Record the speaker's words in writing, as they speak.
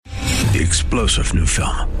The explosive new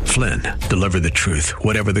film, Flynn, deliver the truth,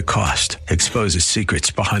 whatever the cost, exposes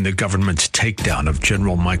secrets behind the government's takedown of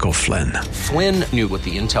General Michael Flynn. Flynn knew what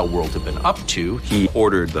the intel world had been up to. He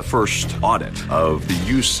ordered the first audit of the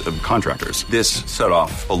use of contractors. This set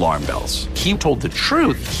off alarm bells. He told the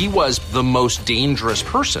truth. He was the most dangerous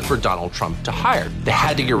person for Donald Trump to hire. They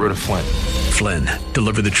had to get rid of Flynn. Flynn,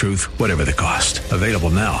 deliver the truth, whatever the cost. Available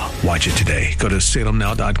now. Watch it today. Go to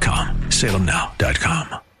salemnow.com.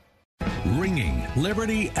 salemnow.com. Ringing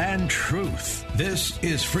liberty and truth. This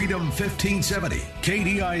is Freedom 1570,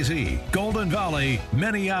 KDIZ, Golden Valley,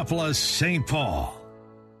 Minneapolis, St. Paul.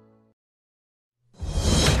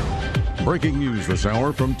 Breaking news this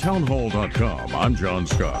hour from townhall.com. I'm John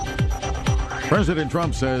Scott. President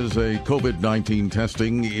Trump says a COVID-19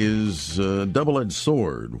 testing is a double-edged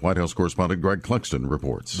sword. White House correspondent Greg Clugston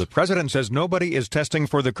reports. The president says nobody is testing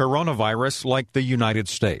for the coronavirus like the United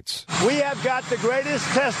States. We have got the greatest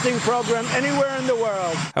testing program anywhere in the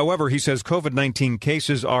world. However, he says COVID-19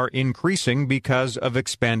 cases are increasing because of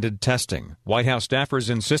expanded testing. White House staffers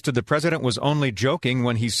insisted the president was only joking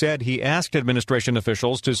when he said he asked administration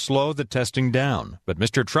officials to slow the testing down. But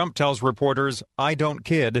Mr. Trump tells reporters, "I don't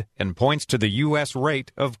kid," and points to the U.S.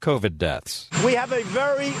 rate of COVID deaths. We have a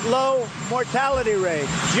very low mortality rate,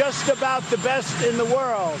 just about the best in the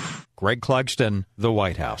world. Greg Clugston, the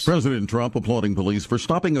White House. President Trump applauding police for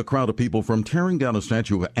stopping a crowd of people from tearing down a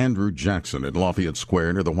statue of Andrew Jackson at Lafayette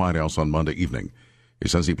Square near the White House on Monday evening. He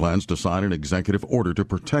says he plans to sign an executive order to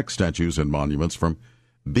protect statues and monuments from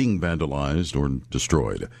being vandalized or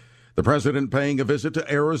destroyed. The president paying a visit to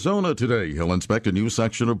Arizona today. He'll inspect a new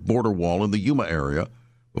section of border wall in the Yuma area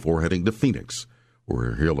before heading to Phoenix,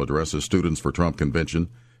 where he'll address his Students for Trump convention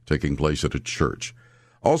taking place at a church.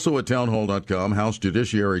 Also at townhall.com, House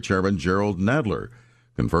Judiciary Chairman Gerald Nadler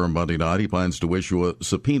confirmed Monday night he plans to issue a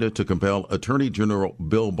subpoena to compel Attorney General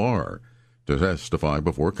Bill Barr to testify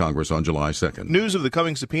before Congress on July 2nd. News of the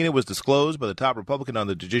coming subpoena was disclosed by the top Republican on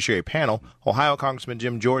the Judiciary panel, Ohio Congressman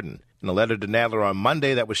Jim Jordan. In a letter to Nadler on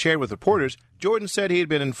Monday that was shared with reporters, Jordan said he had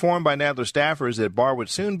been informed by Nadler staffers that Barr would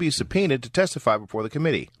soon be subpoenaed to testify before the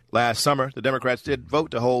committee. Last summer, the Democrats did vote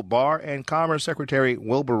to hold Barr and Commerce Secretary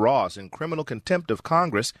Wilbur Ross in criminal contempt of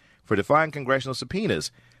Congress for defying congressional subpoenas.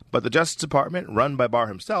 But the Justice Department, run by Barr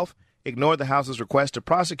himself, ignored the House's request to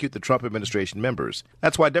prosecute the Trump administration members.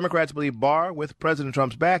 That's why Democrats believe Barr, with President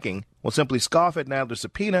Trump's backing, will simply scoff at Nadler's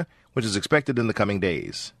subpoena, which is expected in the coming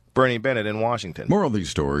days. Bernie Bennett in Washington. More of these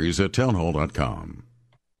stories at townhall.com.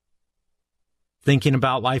 Thinking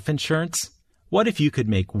about life insurance? What if you could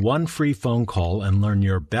make one free phone call and learn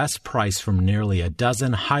your best price from nearly a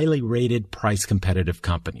dozen highly rated, price-competitive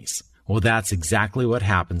companies? Well, that's exactly what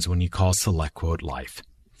happens when you call SelectQuote Life.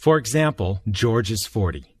 For example, George is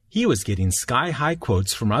 40. He was getting sky-high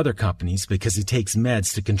quotes from other companies because he takes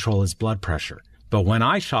meds to control his blood pressure. But when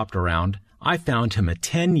I shopped around, I found him a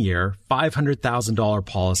 10-year, $500,000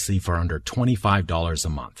 policy for under $25 a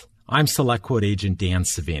month. I'm SelectQuote agent Dan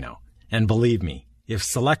Savino. And believe me, if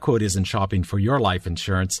SelectQuote isn't shopping for your life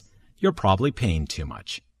insurance, you're probably paying too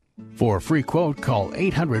much. For a free quote, call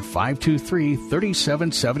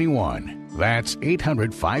 800-523-3771. That's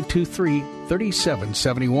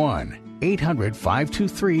 800-523-3771.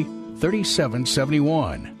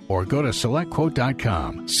 800-523-3771. Or go to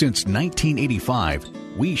SelectQuote.com. Since 1985,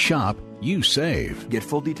 we shop, you save. Get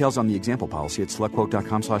full details on the example policy at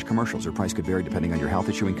SelectQuote.com/commercials. Or price could vary depending on your health,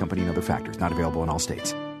 issuing company, and other factors. Not available in all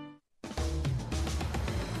states.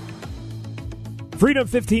 Freedom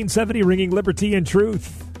 1570, ringing liberty and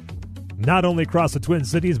truth. Not only across the Twin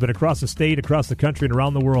Cities, but across the state, across the country, and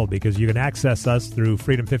around the world, because you can access us through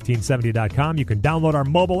freedom1570.com. You can download our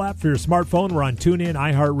mobile app for your smartphone. We're on TuneIn,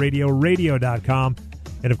 iHeartRadio, radio.com,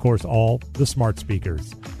 and, of course, all the smart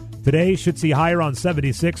speakers. Today should see high around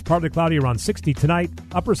 76, partly cloudy around 60 tonight,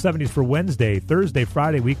 upper 70s for Wednesday. Thursday,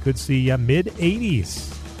 Friday, we could see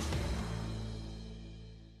mid-80s.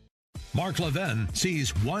 Mark Levin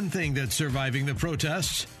sees one thing that's surviving the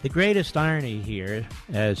protests. The greatest irony here,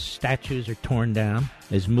 as statues are torn down,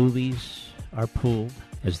 as movies are pulled,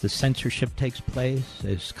 as the censorship takes place,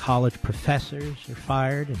 as college professors are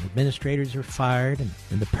fired and administrators are fired,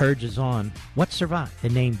 and the purge is on, what survived? The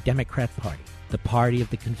name Democrat Party. The party of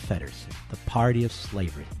the Confederacy, the party of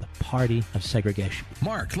slavery, the party of segregation.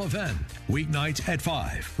 Mark Levin, weeknights at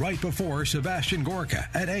 5, right before Sebastian Gorka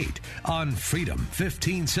at 8 on Freedom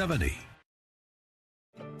 1570.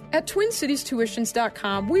 At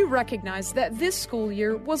TwinCitiesTuitions.com, we recognize that this school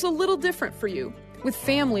year was a little different for you, with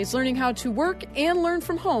families learning how to work and learn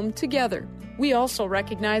from home together. We also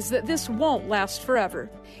recognize that this won't last forever.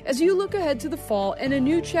 As you look ahead to the fall and a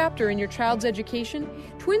new chapter in your child's education,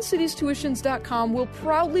 TwinCitiesTuitions.com will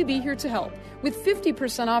proudly be here to help with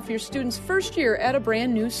 50% off your student's first year at a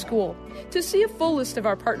brand new school. To see a full list of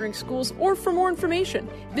our partnering schools or for more information,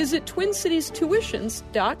 visit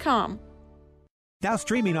TwinCitiesTuitions.com. Now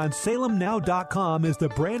streaming on SalemNow.com is the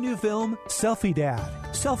brand new film, Selfie Dad.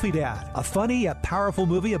 Selfie Dad, a funny yet powerful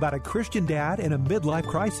movie about a Christian dad in a midlife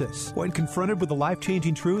crisis. When confronted with the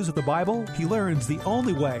life-changing truths of the Bible, he learns the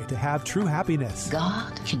only way to have true happiness.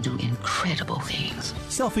 God can do incredible things.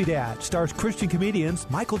 Selfie Dad stars Christian comedians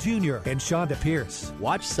Michael Jr. and Shonda Pierce.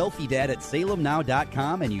 Watch Selfie Dad at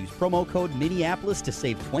SalemNow.com and use promo code Minneapolis to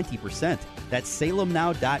save 20%. That's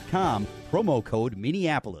SalemNow.com, promo code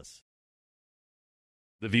Minneapolis.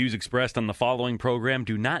 The views expressed on the following program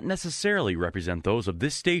do not necessarily represent those of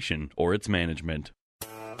this station or its management.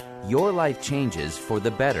 Your life changes for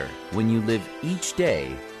the better when you live each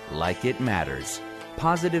day like it matters.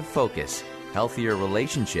 Positive focus, healthier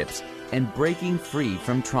relationships, and breaking free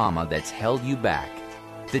from trauma that's held you back.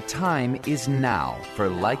 The time is now for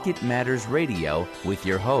Like It Matters Radio with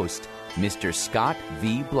your host, Mr. Scott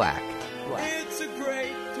V. Black. It's a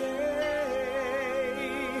great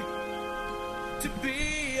day to be.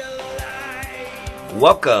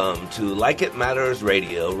 Welcome to Like It Matters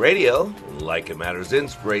Radio. Radio, like it matters,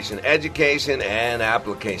 inspiration, education, and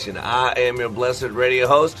application. I am your blessed radio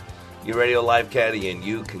host, your radio life caddy, and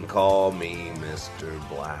you can call me Mr.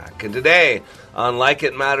 Black. And today on Like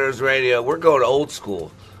It Matters Radio, we're going old school.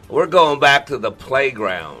 We're going back to the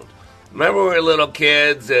playground. Remember when we were little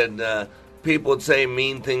kids and people would say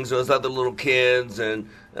mean things to us, other little kids, and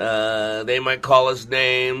they might call us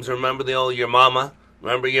names. Remember the old your mama?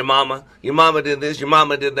 Remember your mama? Your mama did this, your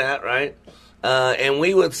mama did that, right? And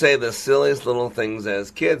we would say the silliest little things as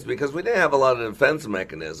kids because we didn't have a lot of defense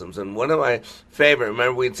mechanisms. And one of my favorite,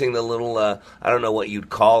 remember we'd sing the little, I don't know what you'd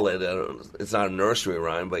call it. It's not a nursery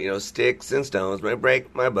rhyme, but, sticks and stones may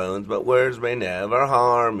break my bones, but words may never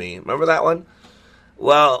harm me. Remember that one?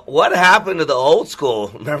 Well, what happened to the old school?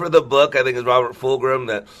 Remember the book, I think it's Robert Fulghum,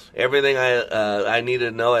 that everything I needed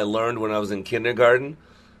to know I learned when I was in kindergarten?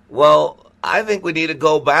 Well, I think we need to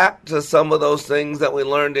go back to some of those things that we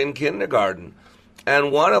learned in kindergarten.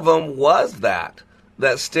 And one of them was that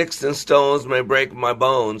sticks and stones may break my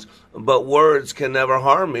bones, but words can never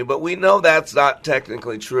harm me. But we know that's not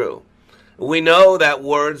technically true. We know that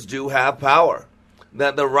words do have power,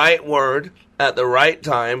 that the right word at the right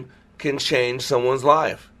time can change someone's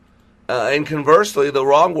life. And conversely, the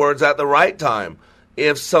wrong words at the right time,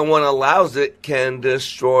 if someone allows it, can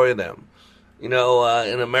destroy them. In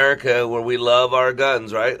America, where we love our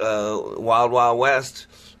guns, right? Wild, Wild West,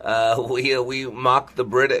 we mock the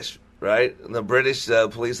British, right? And the British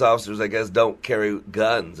police officers, I guess, don't carry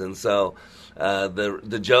guns. And so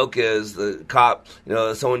the joke is the cop,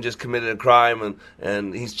 someone just committed a crime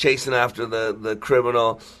and he's chasing after the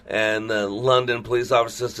criminal, and the London police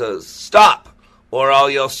officer says, "Stop, or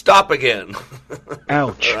I'll yell, stop again."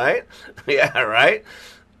 Ouch. Right? Yeah, right?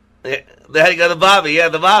 There you go, the Bobby. Yeah,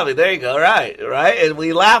 the Bobby. There you go. Right. And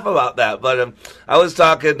we laugh about that. But I was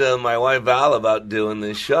talking to my wife Val about doing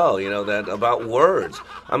this show, that about words.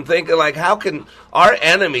 I'm thinking, how can our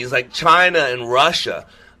enemies, like China and Russia,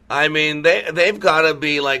 I mean, they've got to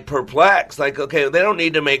be, perplexed. Okay, they don't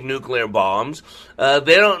need to make nuclear bombs.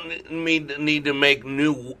 They don't need to make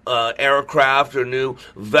new aircraft or new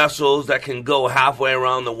vessels that can go halfway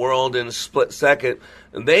around the world in a split second.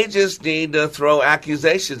 They just need to throw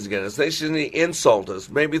accusations against us. They should insult us.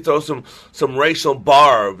 Maybe throw some racial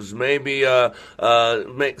barbs. Maybe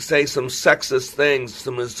say some sexist things,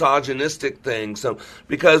 some misogynistic things.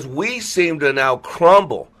 Because we seem to now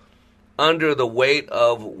crumble under the weight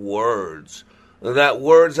of words. That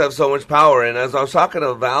words have so much power. And as I was talking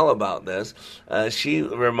to Val about this, she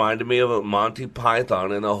reminded me of Monty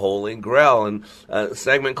Python and the Holy Grail, and a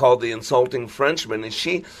segment called The Insulting Frenchman. And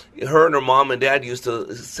her and her mom and dad used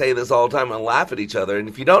to say this all the time and laugh at each other. And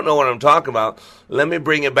if you don't know what I'm talking about, let me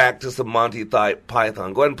bring it back to some Monty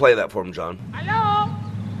Python. Go ahead and play that for him, John. Hello?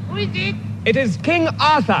 Who is it? It is King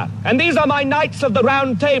Arthur, and these are my knights of the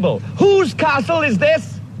Round Table. Whose castle is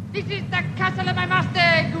this? This is the castle of my master,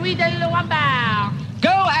 Guy de Lombard. Go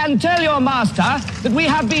and tell your master that we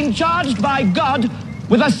have been charged by God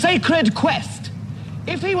with a sacred quest.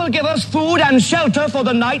 If he will give us food and shelter for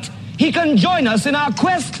the night, he can join us in our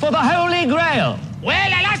quest for the Holy Grail.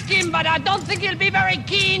 Well, I'll ask him, but I don't think he'll be very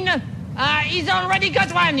keen. He's already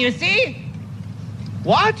got one, you see?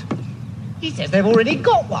 What? He says they've already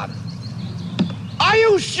got one. Are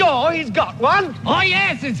you sure he's got one? Oh,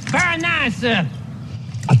 yes, it's very nice.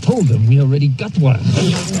 I told them we already got one.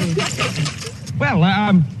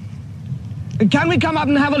 Well, can we come up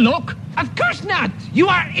and have a look? Of course not. You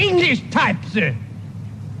are English type, sir.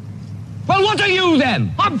 Well, what are you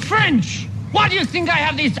then? I'm French. Why do you think I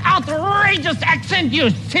have this outrageous accent, you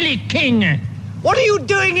silly king? What are you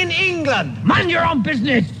doing in England? Mind your own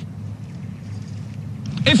business.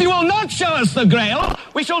 If you will not show us the Grail,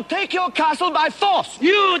 we shall take your castle by force.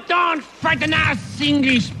 You don't frighten us,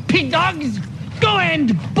 English pig dogs. Go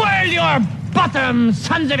and boil your bottom,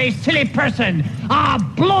 sons of a silly person. I'll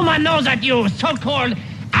blow my nose at you, so-called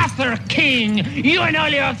Arthur King. You and all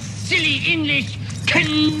your silly English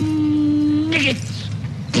kniggets.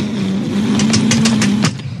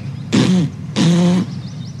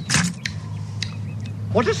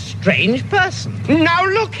 What a strange person. Now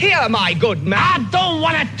look here, my good man. I don't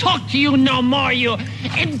want to talk to you no more, you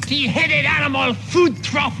empty-headed animal food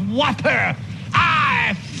trough whopper.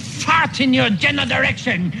 I fart in your general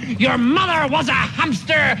direction. Your mother was a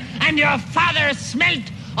hamster, and your father smelt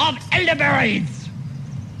of elderberries.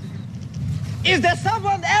 Is there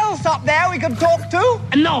someone else up there we can talk to?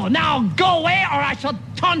 No, now go away, or I shall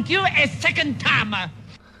taunt you a second time.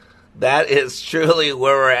 That is truly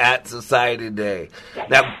where we're at society today.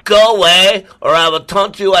 Now go away or I will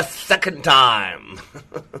taunt you a second time.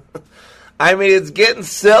 I mean, it's getting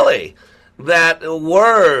silly that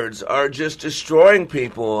words are just destroying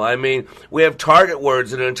people. I mean, we have target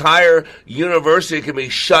words. An entire university can be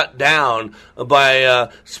shut down by,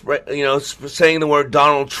 saying the word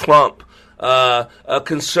Donald Trump. A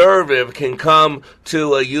conservative can come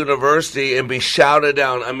to a university and be shouted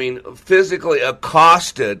down. I mean, physically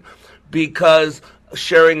accosted because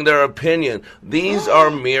sharing their opinion. These are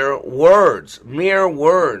mere words.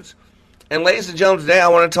 And ladies and gentlemen, today I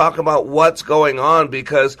want to talk about what's going on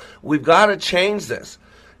because we've got to change this.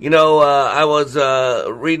 You know, I was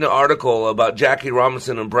reading an article about Jackie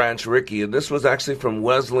Robinson and Branch Rickey, and this was actually from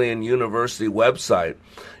Wesleyan University website.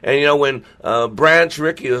 And, you know, when Branch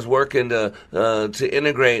Rickey was working to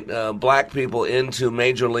integrate black people into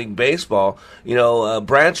Major League Baseball, you know,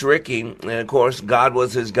 Branch Rickey, and of course, God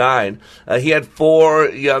was his guide, he had 4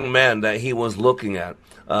 young men that he was looking at.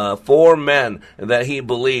 4 men that he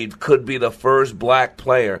believed could be the first black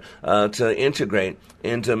player to integrate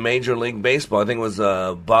into Major League Baseball. I think it was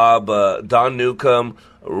Don Newcomb,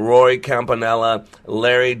 Roy Campanella,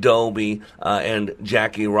 Larry Doby, and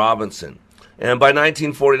Jackie Robinson. And by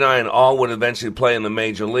 1949, all would eventually play in the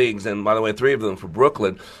major leagues, and by the way, 3 of them for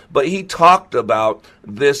Brooklyn. But he talked about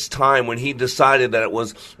this time when he decided that it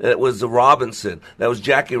was Robinson, that was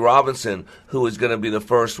Jackie Robinson, who was going to be the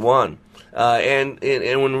first one. And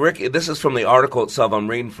when Rickey, this is from the article itself I'm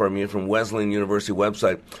reading from you from Wesleyan University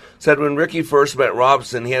website, said when Rickey first met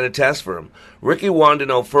Robinson, he had a test for him. Rickey wanted to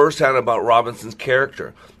know firsthand about Robinson's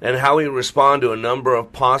character and how he would respond to a number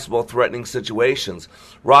of possible threatening situations.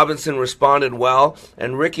 Robinson responded well,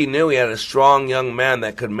 and Rickey knew he had a strong young man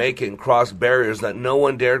that could make it and cross barriers that no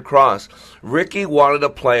one dared cross. Rickey wanted a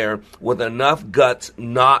player with enough guts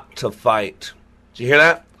not to fight. Did you hear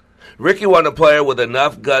that? Rickey wanted a player with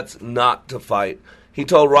enough guts not to fight. He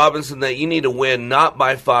told Robinson that you need to win not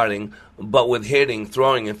by fighting, but with hitting,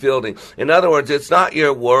 throwing, and fielding. In other words, it's not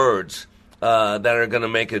your words that are going to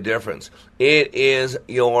make a difference. It is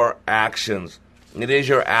your actions. It is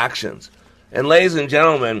your actions. And ladies and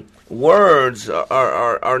gentlemen, words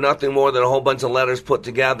are nothing more than a whole bunch of letters put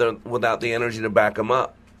together without the energy to back them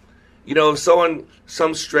up. You know, if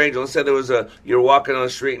some stranger, let's say you're walking on the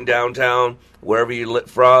street in downtown, wherever you lit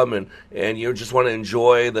from, and you just want to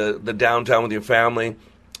enjoy the downtown with your family,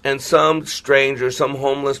 and some stranger, some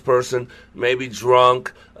homeless person, maybe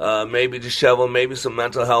drunk, maybe disheveled, maybe some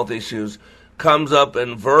mental health issues, comes up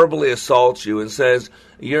and verbally assaults you and says,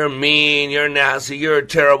 you're mean, you're nasty, you're a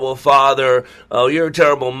terrible father, you're a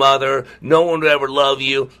terrible mother, no one would ever love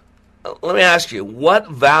you. Let me ask you, what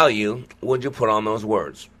value would you put on those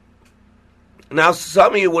words? Now,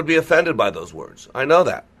 some of you would be offended by those words. I know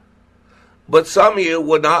that. But some of you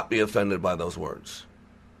would not be offended by those words.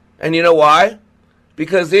 And you know why?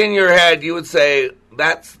 Because in your head you would say,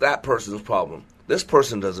 that's that person's problem. This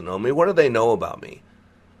person doesn't know me. What do they know about me?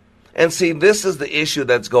 And see, this is the issue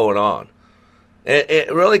that's going on. It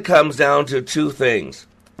really comes down to 2 things,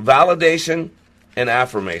 validation and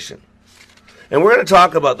affirmation. And we're going to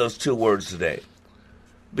talk about those 2 words today.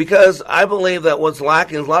 Because I believe that what's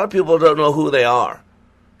lacking is a lot of people don't know who they are.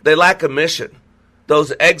 They lack a mission.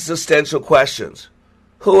 Those existential questions.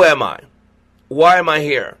 Who am I? Why am I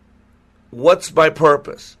here? What's my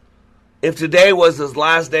purpose? If today was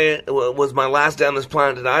my last day on this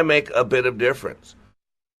planet, did I make a bit of difference?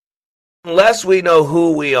 Unless we know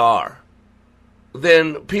who we are,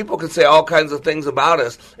 then people can say all kinds of things about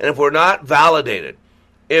us. And if we're not validated,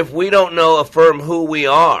 If we don't affirm who we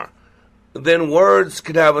are, then words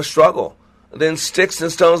could have a struggle. Then sticks and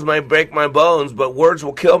stones may break my bones, but words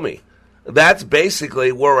will kill me. That's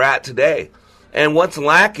basically where we're at today. And what's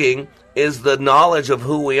lacking is the knowledge of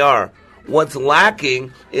who we are. What's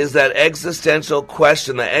lacking is that existential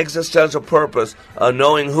question, the existential purpose of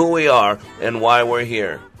knowing who we are and why we're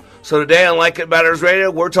here. So today on Like It Matters Radio,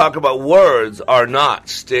 we're talking about words are not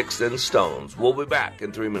sticks and stones. We'll be back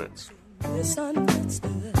in 3 minutes. That's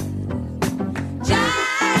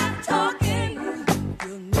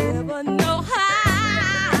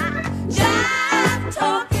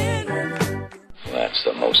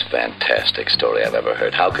the most fantastic story I've ever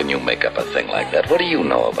heard. How can you make up a thing like that? What do you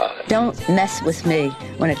know about it? Don't mess with me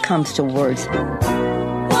when it comes to words.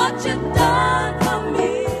 What you done for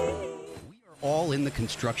me. We are all in the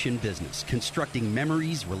construction business, constructing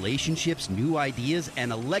memories, relationships, new ideas,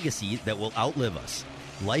 and a legacy that will outlive us.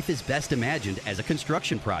 Life is best imagined as a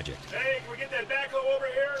construction project. Hey, can we get that backhoe over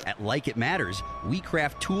here? At Like It Matters, we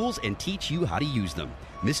craft tools and teach you how to use them.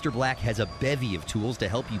 Mr. Black has a bevy of tools to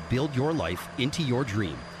help you build your life into your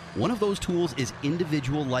dream. One of those tools is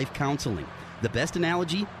individual life counseling. The best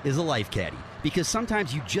analogy is a life caddy, because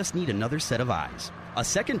sometimes you just need another set of eyes. A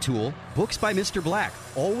second tool, Books by Mr. Black,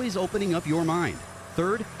 always opening up your mind.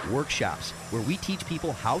 Third, workshops, where we teach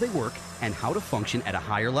people how they work and how to function at a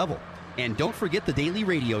higher level. And don't forget the daily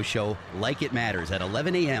radio show, Like It Matters, at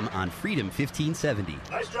 11 a.m. on Freedom 1570.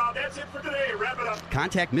 Nice job. That's it for today. Wrap it up.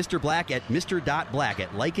 Contact Mr. Black at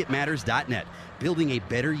mr.black@likeitmatters.net. Building a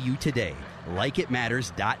better you today.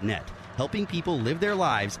 Likeitmatters.net. Helping people live their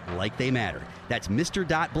lives like they matter. That's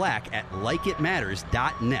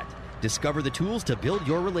mr.black@likeitmatters.net. Discover the tools to build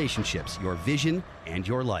your relationships, your vision, and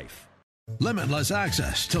your life. Limitless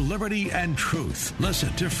access to liberty and truth.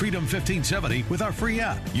 Listen to Freedom 1570 with our free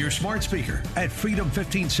app, your smart speaker at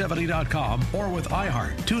freedom1570.com or with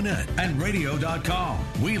iHeart, TuneIn, and radio.com.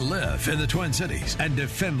 We live in the Twin Cities and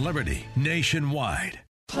defend liberty nationwide.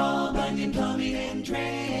 Paul Bunyan Plumbing and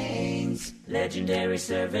Drains. Legendary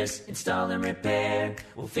service, install and repair.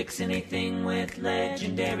 We'll fix anything with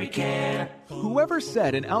legendary care. Whoever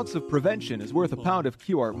said an ounce of prevention is worth a pound of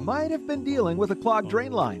cure might have been dealing with a clogged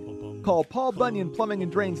drain line. Call Paul Bunyan Plumbing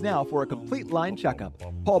and Drains now for a complete line checkup.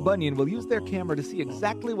 Paul Bunyan will use their camera to see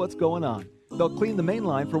exactly what's going on. They'll clean the main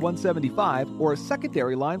line for $175 or a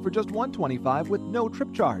secondary line for just $125 with no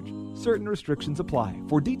trip charge. Certain restrictions apply.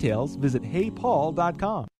 For details, visit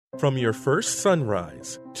heypaul.com. From your first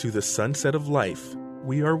sunrise to the sunset of life,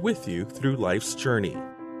 we are with you through life's journey.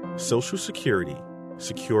 Social Security,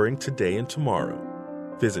 securing today and tomorrow.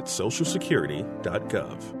 Visit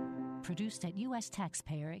socialsecurity.gov. Produced at U.S.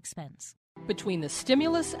 taxpayer expense. Between the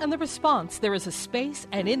stimulus and the response, there is a space,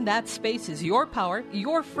 and in that space is your power,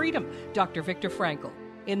 your freedom. Dr. Viktor Frankl.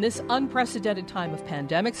 In this unprecedented time of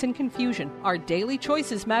pandemics and confusion, our daily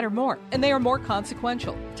choices matter more, and they are more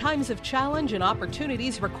consequential. Times of challenge and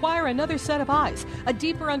opportunities require another set of eyes, a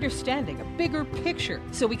deeper understanding, a bigger picture,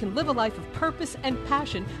 so we can live a life of purpose and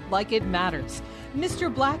passion like it matters.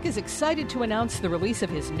 Mr. Black is excited to announce the release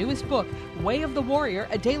of his newest book, Way of the Warrior,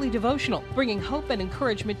 a daily devotional, bringing hope and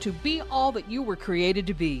encouragement to be all that you were created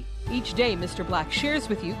to be. Each day, Mr. Black shares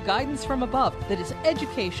with you guidance from above that is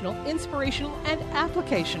educational, inspirational, and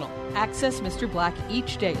applicational. Access Mr. Black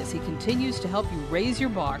each day as he continues to help you raise your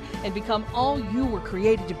bar and become all you were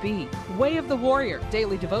created to be. Way of the Warrior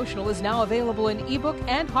Daily Devotional is now available in ebook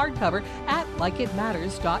and hardcover at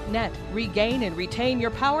likeitmatters.net. Regain and retain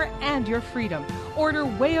your power and your freedom. Order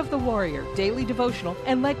Way of the Warrior Daily Devotional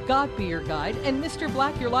and let God be your guide and Mr.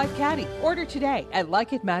 Black your life caddy. Order today at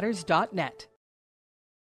likeitmatters.net.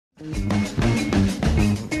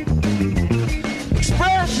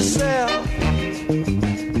 Express yourself.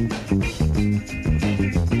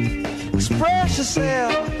 Express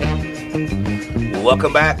yourself.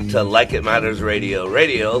 Welcome back to Like It Matters Radio.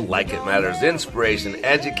 Radio, like it matters, inspiration,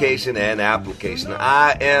 education, and application.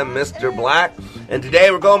 I am Mr. Black, and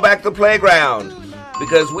today we're going back to the playground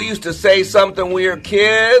because we used to say something when we were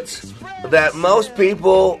kids that most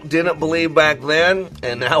people didn't believe back then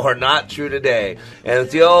and now are not true today. And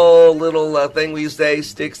it's the old little thing we say,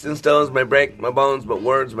 sticks and stones may break my bones, but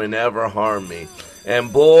words may never harm me.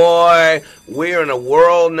 And boy, we're in a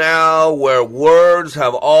world now where words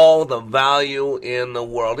have all the value in the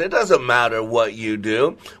world. It doesn't matter what you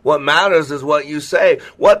do. What matters is what you say.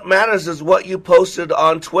 What matters is what you posted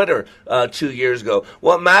on Twitter 2 years ago.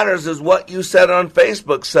 What matters is what you said on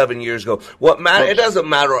Facebook 7 years ago. It doesn't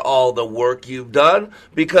matter all the work you've done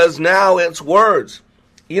because now it's words.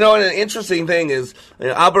 You know, and an interesting thing is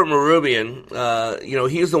Albert Mehrabian.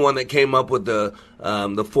 He's the one that came up with the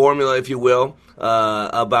formula, if you will,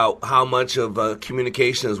 about how much of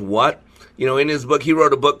communication is what. You know, in his book, he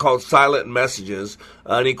wrote a book called Silent Messages,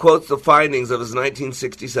 and he quotes the findings of his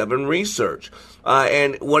 1967 research.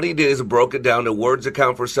 And what he did is broke it down to words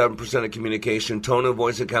account for 7% of communication, tone of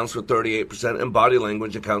voice accounts for 38%, and body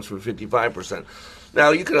language accounts for 55%.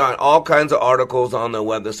 Now, you can find all kinds of articles on the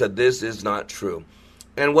web that said this is not true.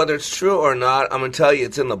 And whether it's true or not, I'm going to tell you,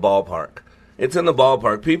 it's in the ballpark. It's in the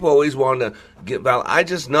ballpark. People always want to get valid. I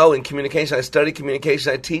just know in communication, I study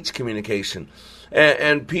communication, I teach communication.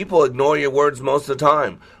 And people ignore your words most of the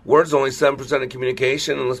time. Words are only 7% of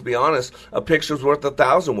communication, and let's be honest, a picture's worth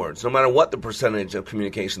 1,000 words, no matter what the percentage of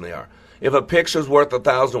communication they are. If a picture's worth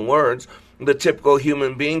 1,000 words, the typical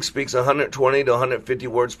human being speaks 120 to 150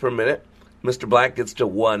 words per minute. Mr. Black gets to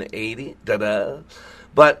 180. Da-da.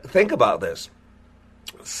 But think about this.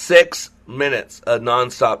 6 minutes of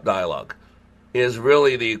nonstop dialogue is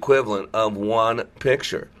really the equivalent of one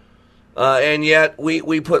picture. And yet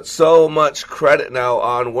we put so much credit now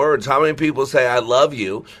on words. How many people say I love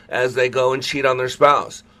you as they go and cheat on their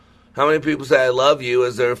spouse? How many people say I love you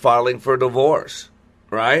as they're filing for divorce?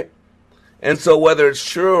 Right? And so whether it's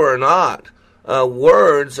true or not,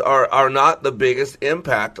 words are not the biggest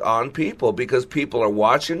impact on people because people are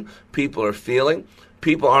watching, people are feeling,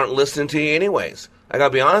 people aren't listening to you anyways. I got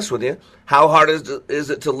to be honest with you. How hard is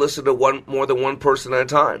it to listen to more than one person at a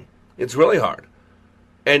time? It's really hard.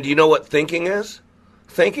 And do you know what thinking is?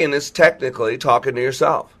 Thinking is technically talking to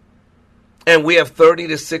yourself. And we have 30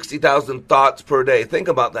 to 60,000 thoughts per day. Think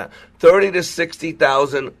about that. 30 to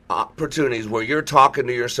 60,000 opportunities where you're talking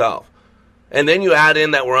to yourself. And then you add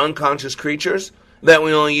in that we're unconscious creatures, that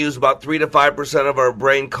we only use about 3 to 5% of our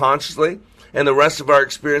brain consciously, and the rest of our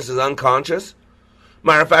experience is unconscious.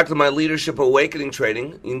 Matter of fact, in my Leadership Awakening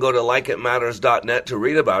training, you can go to likeitmatters.net to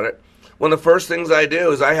read about it. One of the first things I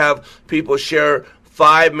do is I have people share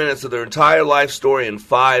 5 minutes of their entire life story in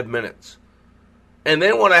 5 minutes. And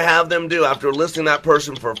then what I have them do after listening to that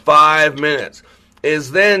person for 5 minutes is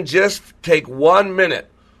then just take 1 minute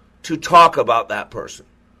to talk about that person.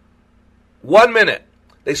 1 minute.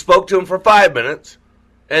 They spoke to him for 5 minutes,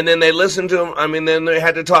 and then they listened to him. Then they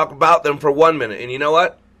had to talk about them for 1 minute. And you know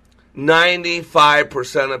what?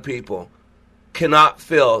 95% of people cannot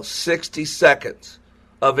fill 60 seconds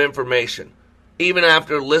of information, even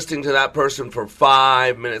after listening to that person for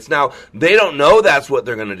 5 minutes. Now, they don't know that's what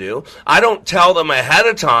they're going to do. I don't tell them ahead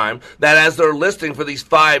of time that as they're listening for these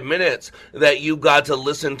 5 minutes that you've got to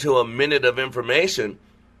listen to a minute of information.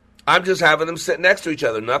 I'm just having them sit next to each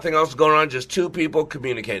other. Nothing else going on, just two people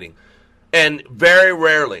communicating. And very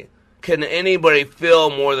rarely can anybody fill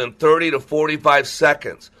more than 30 to 45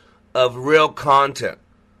 seconds of real content.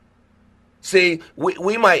 See,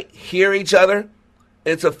 we might hear each other.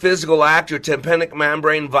 It's a physical act. Your tympanic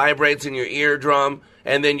membrane vibrates in your eardrum,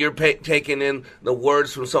 and then you're taking in the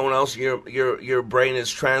words from someone else. Your brain is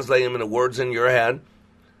translating them into words in your head.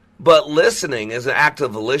 But listening is an act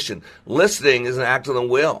of volition. Listening is an act of the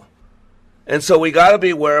will. And so we got to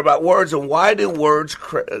be aware about words. And why do words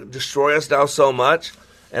destroy us now so much?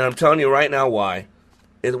 And I'm telling you right now why.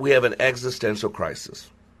 We have an existential crisis.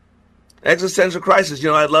 Existential crisis.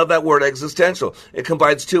 I love that word, existential. It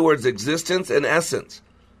combines two words, existence and essence.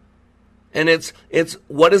 And it's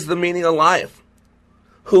what is the meaning of life?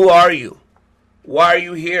 Who are you? Why are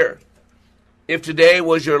you here? If today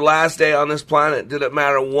was your last day on this planet, did it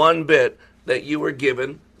matter one bit that you were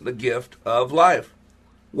given the gift of life?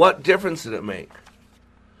 What difference did it make?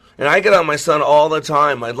 And I get on my son all the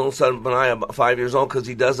time, my little son when I am 5 years old, because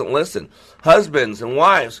he doesn't listen. Husbands and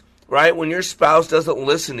wives, right? When your spouse doesn't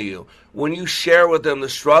listen to you, when you share with them the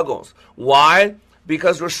struggles. Why?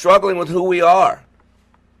 Because we're struggling with who we are.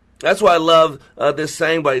 That's why I love this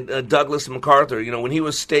saying by Douglas MacArthur. When he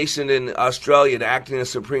was stationed in Australia and acting as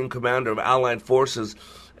Supreme Commander of Allied Forces,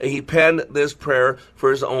 he penned this prayer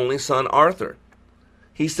for his only son, Arthur.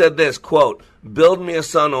 He said this, quote, "Build me a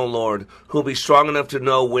son, O Lord, who will be strong enough to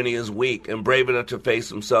know when he is weak and brave enough to face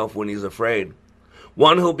himself when he is afraid.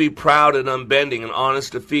 One who will be proud and unbending in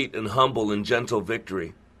honest defeat and humble in gentle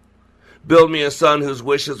victory. Build me a son whose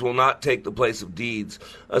wishes will not take the place of deeds,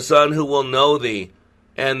 a son who will know thee,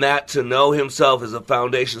 and that to know himself is a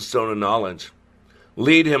foundation stone of knowledge.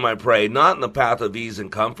 Lead him, I pray, not in the path of ease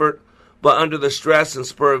and comfort, but under the stress and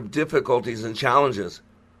spur of difficulties and challenges.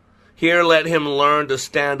 Here let him learn to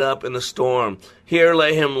stand up in the storm. Here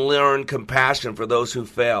let him learn compassion for those who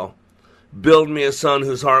fail. Build me a son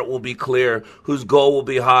whose heart will be clear, whose goal will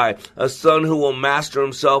be high, a son who will master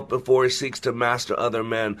himself before he seeks to master other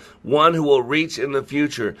men, one who will reach in the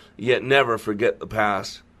future, yet never forget the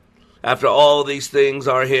past. After all these things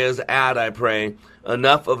are his, add, I pray,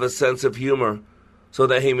 enough of a sense of humor, so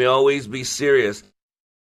that he may always be serious,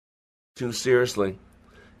 too seriously.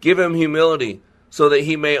 Give him humility, so that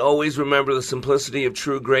he may always remember the simplicity of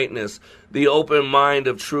true greatness, the open mind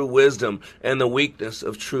of true wisdom, and the weakness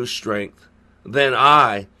of true strength. Then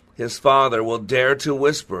I, his father, will dare to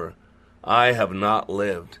whisper, I have not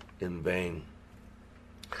lived in vain.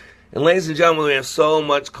 And ladies and gentlemen, we have so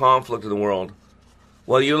much conflict in the world.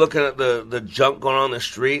 Well, you're looking at the junk going on in the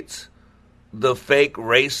streets, the fake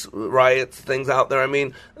race riots, things out there. I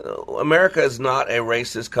mean, America is not a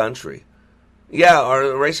racist country. Yeah, are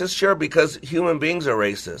they racist? Sure, because human beings are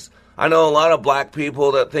racist. I know a lot of black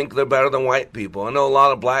people that think they're better than white people. I know a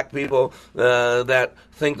lot of black people that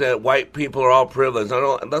think that white people are all privileged. I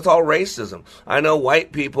know that's all racism. I know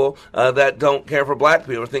white people that don't care for black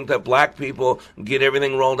people, think that black people get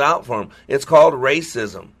everything rolled out for them. It's called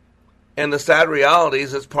racism. And the sad reality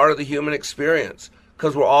is it's part of the human experience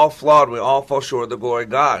because we're all flawed. We all fall short of the glory of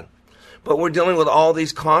God. But we're dealing with all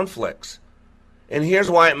these conflicts. And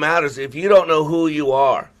here's why it matters. If you don't know who you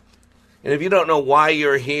are, and if you don't know why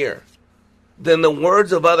you're here, then the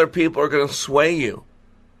words of other people are going to sway you.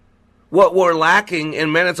 What we're lacking,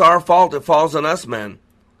 and men, it's our fault, it falls on us men,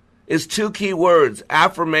 is two key words,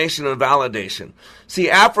 affirmation and validation. See,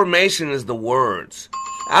 affirmation is the words.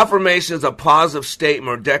 Affirmation is a positive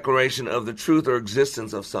statement or declaration of the truth or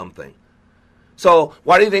existence of something. So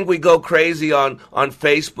why do you think we go crazy on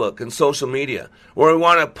Facebook and social media, where we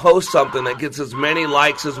want to post something that gets as many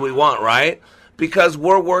likes as we want, right? Because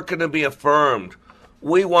we're working to be affirmed.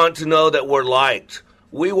 We want to know that we're liked.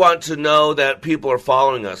 We want to know that people are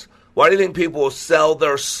following us. Why do you think people will sell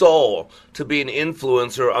their soul to be an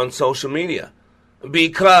influencer on social media?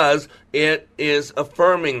 Because it is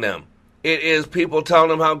affirming them. It is people telling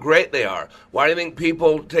them how great they are. Why do you think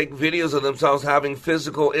people take videos of themselves having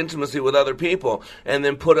physical intimacy with other people and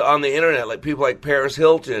then put it on the internet, like people like Paris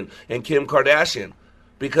Hilton and Kim Kardashian?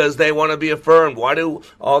 Because they want to be affirmed. Why do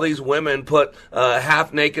all these women put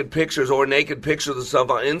half-naked pictures or naked pictures of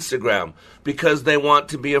themselves on Instagram? Because they want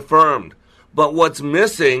to be affirmed. But what's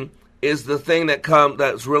missing is the thing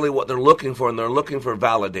that's really what they're looking for, and they're looking for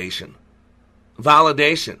validation.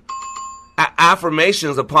 Validation. Affirmation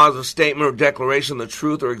is a positive statement or declaration of the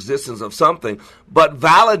truth or existence of something, but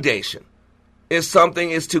validation is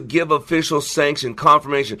to give official sanction,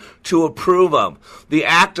 confirmation, to approve of, the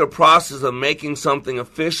act or process of making something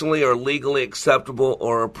officially or legally acceptable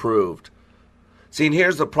or approved. See, and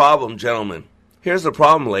here's the problem, gentlemen. Here's the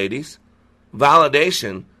problem, ladies.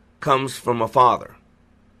 Validation comes from a father.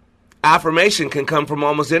 Affirmation can come from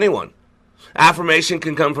almost anyone. Affirmation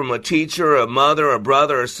can come from a teacher, a mother, a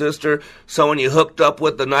brother, a sister, someone you hooked up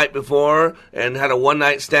with the night before and had a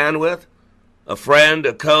one-night stand with, a friend,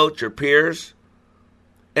 a coach, or peers.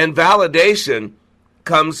 And validation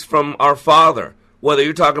comes from our Father, whether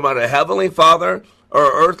you're talking about a heavenly Father or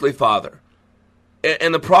an earthly Father.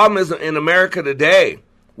 And the problem is in America today,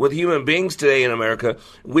 with human beings today in America,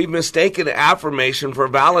 we've mistaken affirmation for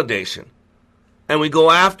validation. And we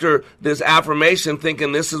go after this affirmation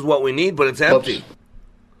thinking this is what we need, but it's empty.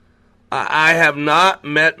 I have not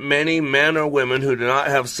met many men or women who do not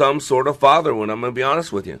have some sort of father when I'm going to be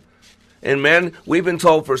honest with you. And men, we've been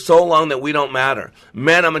told for so long that we don't matter.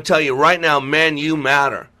 Men, I'm going to tell you right now, men, you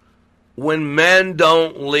matter. When men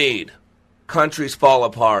don't lead, countries fall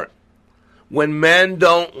apart. When men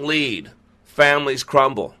don't lead, families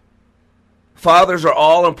crumble. Fathers are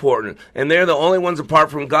all important, and they're the only ones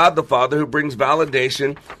apart from God the Father who brings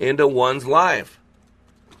validation into one's life.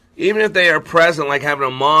 Even if they are present, like having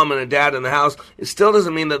a mom and a dad in the house, it still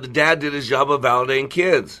doesn't mean that the dad did his job of validating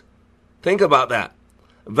kids. Think about that.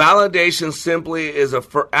 Validation simply is an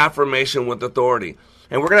affirmation with authority.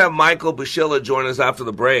 And we're going to have Michael Bushilla join us after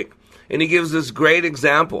the break. And he gives this great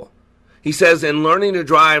example. He says, in learning to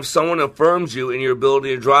drive, someone affirms you in your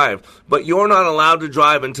ability to drive. But you're not allowed to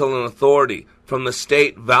drive until an authority from the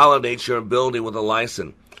state validates your ability with a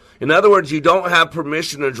license. In other words, you don't have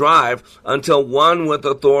permission to drive until one with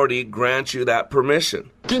authority grants you that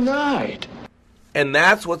permission. Denied. And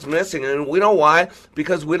that's what's missing. And we know why?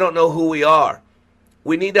 Because we don't know who we are.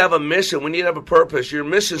 We need to have a mission. We need to have a purpose. Your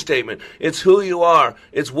mission statement. It's who you are.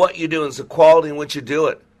 It's what you do. It's the quality in which you do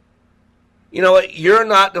it. You know what? You're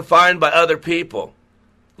not defined by other people.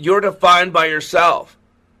 You're defined by yourself.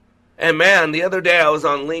 And man, the other day I was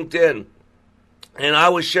on LinkedIn, And I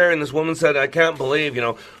was sharing. This woman said, "I can't believe,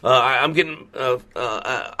 I'm getting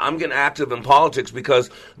active in politics because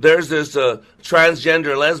there's this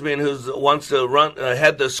transgender lesbian who wants to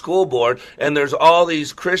head the school board, and there's all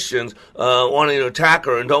these Christians wanting to attack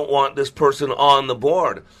her and don't want this person on the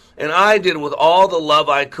board." And I did with all the love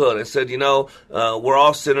I could. I said, we're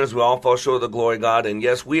all sinners. We all fall short of the glory of God. And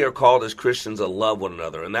yes, we are called as Christians to love one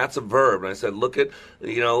another. And that's a verb. And I said, look at,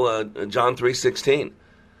 John 3:16.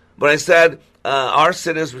 But I said, our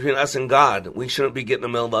sin is between us and God. We shouldn't be getting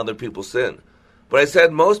in the middle of other people's sin. But I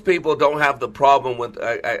said most people don't have the problem with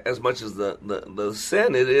as much as the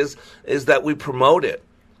sin. It is that we promote it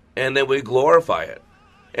and that we glorify it.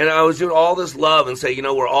 And I was doing all this love and say,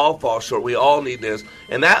 we're all fall short. We all need this.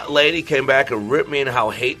 And that lady came back and ripped me in how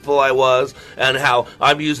hateful I was and how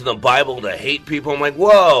I'm using the Bible to hate people. I'm like,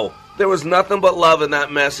 whoa, there was nothing but love in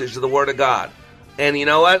that message of the Word of God. And you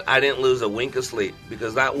know what? I didn't lose a wink of sleep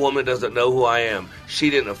because that woman doesn't know who I am. She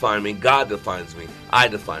didn't define me. God defines me. I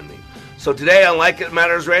define me. So today on Like It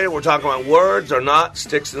Matters Radio, we're talking about words are not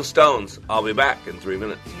sticks and stones. I'll be back in 3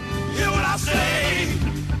 minutes. Hear what I say.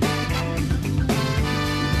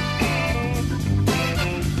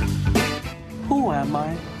 Who am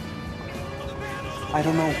I? I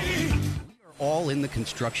don't know. All in the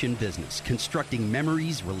construction business, constructing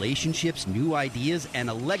memories, relationships, new ideas, and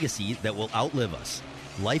a legacy that will outlive us.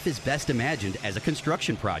 Life is best imagined as a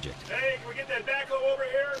construction project. Hey, can we get that backhoe over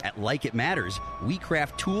here? At Like It Matters, we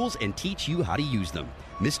craft tools and teach you how to use them.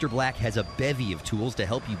 Mr. Black has a bevy of tools to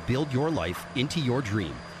help you build your life into your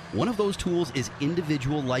dream. One of those tools is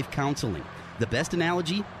individual life counseling. The best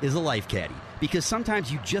analogy is a life caddy, because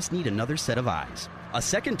sometimes you just need another set of eyes. A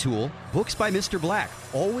second tool, Books by Mr. Black,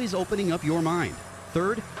 always opening up your mind.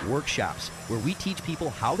 Third, workshops, where we teach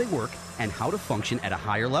people how they work and how to function at a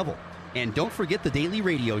higher level. And don't forget the daily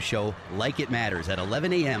radio show, Like It Matters, at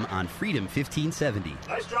 11 a.m. on Freedom 1570.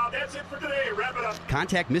 Nice job. That's it for today. Wrap it up.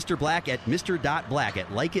 Contact Mr. Black at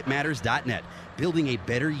mr.black@likeitmatters.net. Building a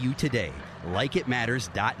better you today.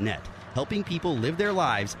 Likeitmatters.net. Helping people live their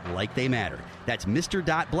lives like they matter. That's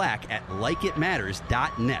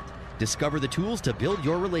mr.black@likeitmatters.net. Discover the tools to build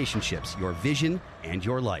your relationships, your vision, and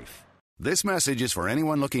your life. This message is for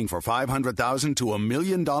anyone looking for $500,000 to $1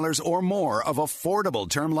 million or more of affordable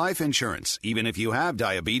term life insurance, even if you have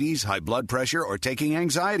diabetes, high blood pressure, or taking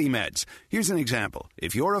anxiety meds. Here's an example.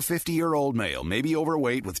 If you're a 50-year-old male, maybe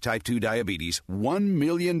overweight with type 2 diabetes, $1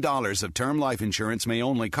 million of term life insurance may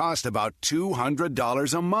only cost about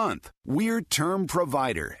 $200 a month. We're Term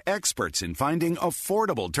Provider, experts in finding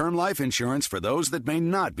affordable term life insurance for those that may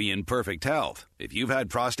not be in perfect health. If you've had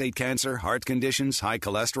prostate cancer, heart conditions, high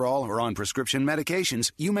cholesterol, or on prescription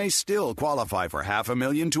medications, you may still qualify for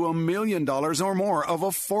 $500,000 to $1 million or more of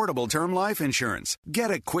affordable term life insurance. Get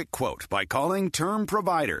a quick quote by calling Term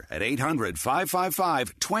Provider at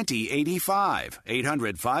 800-555-2085.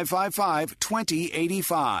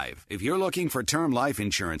 800-555-2085. If you're looking for term life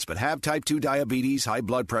insurance but have type 2 diabetes, high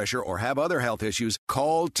blood pressure, or have other health issues,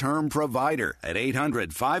 call Term Provider at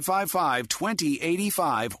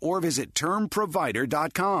 800-555-2085 or visit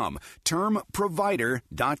termprovider.com.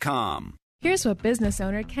 Termprovider.com. Here's what business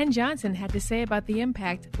owner Ken Johnson had to say about the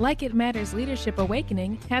impact Like It Matters Leadership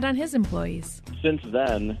Awakening had on his employees. Since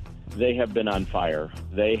then, they have been on fire.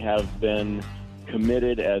 They have been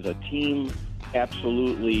committed as a team,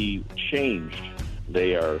 absolutely changed.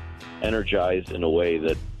 They are energized in a way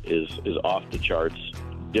that is off the charts,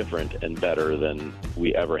 different and better than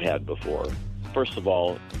we ever had before. First of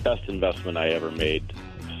all, best investment I ever made.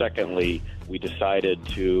 Secondly, we decided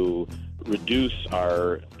to reduce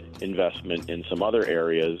our investment in some other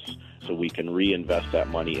areas so we can reinvest that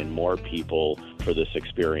money in more people for this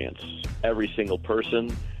experience. Every single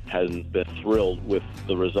person has been thrilled with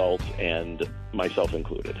the results, and myself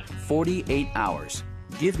included. 48 hours.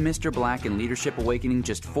 Give Mr. Black and Leadership Awakening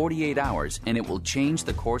just 48 hours, and it will change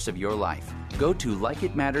the course of your life. Go to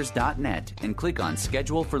likeitmatters.net and click on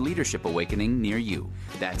Schedule for Leadership Awakening near you.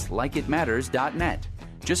 That's likeitmatters.net.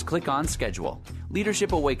 Just click on Schedule.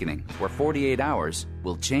 Leadership Awakening, where 48 hours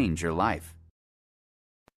will change your life.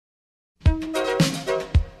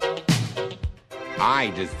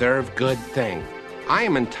 I deserve good things. I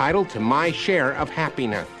am entitled to my share of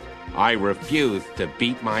happiness. I refuse to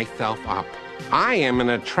beat myself up. I am an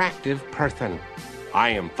attractive person. I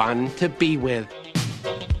am fun to be with.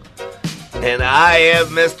 And I am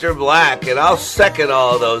Mr. Black, and I'll second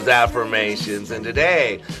all those affirmations. And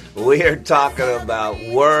today, we are talking about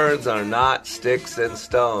words are not sticks and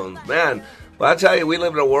stones. Man, well, I tell you, we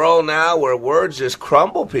live in a world now where words just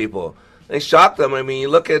crumble people. They shock them. I mean, you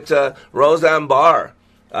look at Roseanne Barr.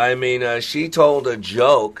 I mean, she told a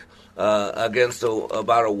joke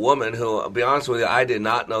about a woman who, I'll be honest with you, I did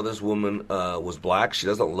not know this woman was black. She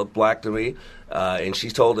doesn't look black to me. And she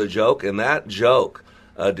told a joke, and that joke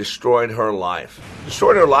destroyed her life.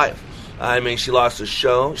 Destroyed her life. I mean, she lost a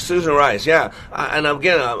show. Susan Rice, yeah. And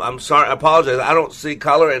again, I'm sorry, I apologize. I don't see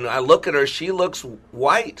color, and I look at her. She looks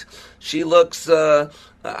white. She looks, I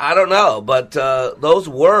don't know. But those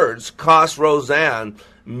words cost Roseanne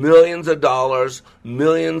millions of dollars,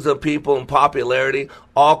 millions of people in popularity,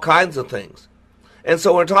 all kinds of things. And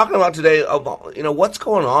so we're talking about today about, what's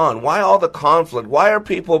going on? Why all the conflict? Why are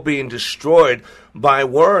people being destroyed by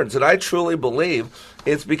words? And I truly believe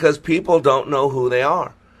it's because people don't know who they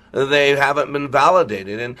are. They haven't been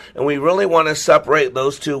validated. And we really want to separate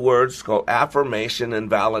those two words called affirmation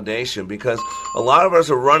and validation, because a lot of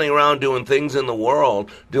us are running around doing things in the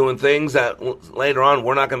world, doing things that later on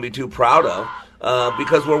we're not going to be too proud of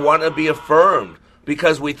because we're wanting to be affirmed,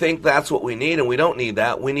 because we think that's what we need, and we don't need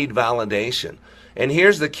that. We need validation. And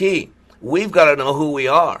here's the key. We've got to know who we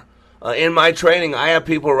are. In my training, I have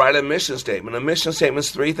people write a mission statement. A mission statement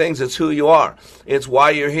is three things. It's who you are. It's why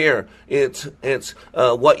you're here. It's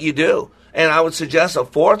what you do. And I would suggest a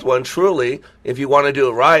fourth one, truly, if you want to do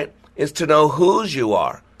it right, is to know whose you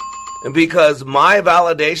are. And because my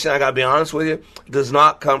validation, I got to be honest with you, does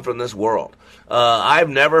not come from this world. I've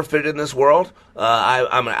never fit in this world.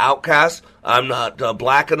 I'm an outcast. I'm not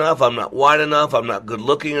black enough. I'm not white enough. I'm not good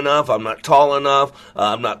looking enough. I'm not tall enough.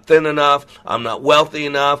 I'm not thin enough. I'm not wealthy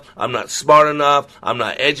enough. I'm not smart enough. I'm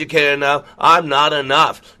not educated enough. I'm not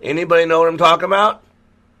enough. Anybody know what I'm talking about?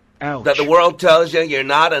 Ouch. That the world tells you you're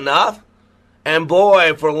not enough? And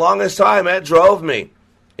boy, for the longest time, that drove me.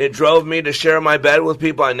 It drove me to share my bed with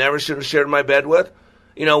people I never should have shared my bed with.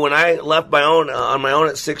 When I left on my own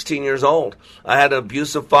at 16 years old, I had an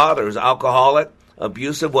abusive father. He was alcoholic.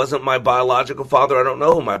 Abusive, wasn't my biological father. I don't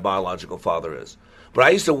know who my biological father is. But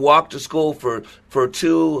I used to walk to school for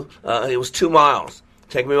it was 2 miles.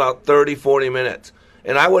 Take me about 30, 40 minutes.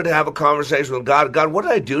 And I would have a conversation with God. God, what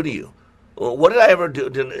did I do to you? What did I ever do?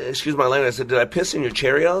 Excuse my language. I said, did I piss in your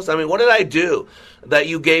Cheerios? I mean, what did I do that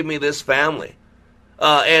you gave me this family?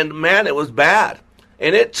 And man, it was bad.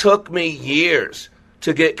 And it took me years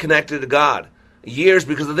to get connected to God. Years,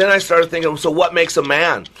 because then I started thinking, so what makes a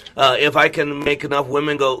man? If I can make enough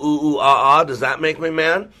women go ooh, ooh, ah, ah, does that make me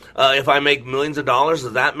man? If I make millions of dollars,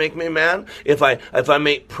 does that make me man? If I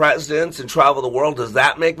make presidents and travel the world, does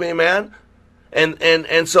that make me a man?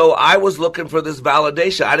 And so I was looking for this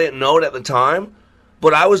validation. I didn't know it at the time,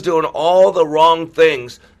 but I was doing all the wrong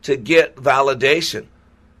things to get validation.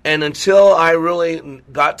 And until I really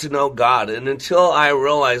got to know God, and until I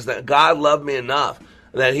realized that God loved me enough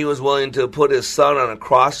that he was willing to put his son on a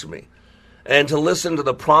cross for me, and to listen to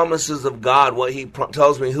the promises of God, what he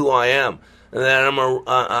tells me who I am, and that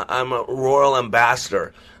I'm a royal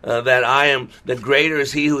ambassador, that greater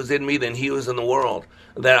is he who is in me than he who is in the world,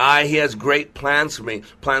 that he has great plans for me,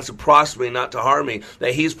 plans to prosper me, not to harm me,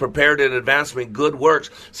 that he's prepared in advance for me good works.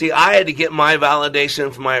 See, I had to get my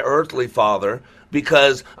validation from my earthly father,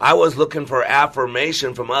 because I was looking for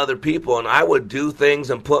affirmation from other people, and I would do things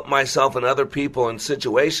and put myself and other people in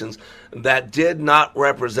situations that did not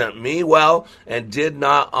represent me well and did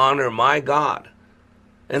not honor my God.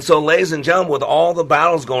 And so, ladies and gentlemen, with all the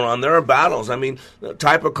battles going on, there are battles. I mean, the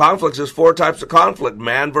type of conflicts, there's 4 types of conflict: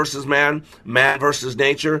 man versus man versus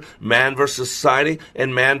nature, man versus society,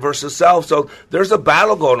 and man versus self. So there's a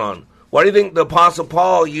battle going on. Why do you think the Apostle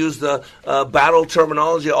Paul used the battle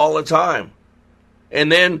terminology all the time? And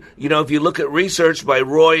then, if you look at research by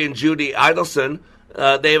Roy and Judy Idelson,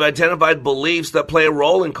 they've identified beliefs that play a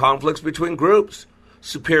role in conflicts between groups: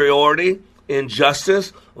 superiority,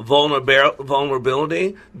 injustice,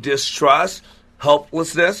 vulnerability, distrust,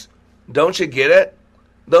 helplessness. Don't you get it?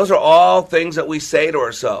 Those are all things that we say to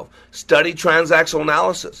ourselves. Study transactional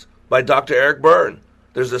analysis by Dr. Eric Byrne.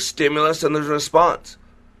 There's a stimulus and there's a response.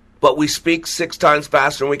 But we speak 6 times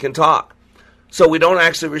faster than we can talk. So we don't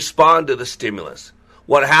actually respond to the stimulus.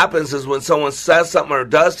 What happens is when someone says something or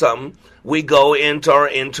does something, we go into our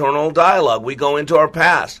internal dialogue. We go into our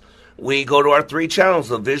past. We go to our 3 channels: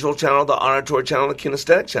 the visual channel, the auditory channel, the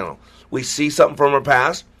kinesthetic channel. We see something from our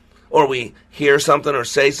past, or we hear something or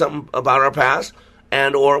say something about our past,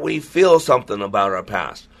 and or we feel something about our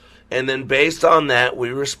past. And then based on that, we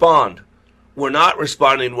respond. We're not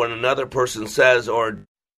responding to what another person says, or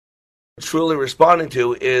truly responding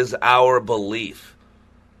to is our belief,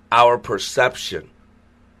 our perception.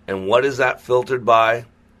 And what is that filtered by?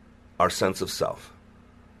 Our sense of self.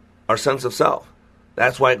 Our sense of self.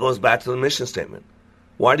 That's why it goes back to the mission statement.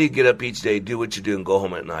 Why do you get up each day, do what you do, and go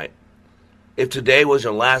home at night? If today was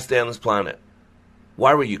your last day on this planet,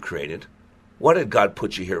 why were you created? What did God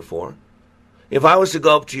put you here for? If I was to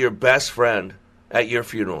go up to your best friend at your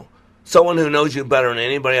funeral, someone who knows you better than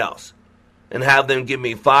anybody else, and have them give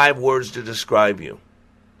me 5 words to describe you,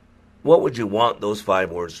 what would you want those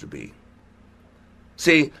 5 words to be?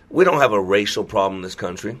 See, we don't have a racial problem in this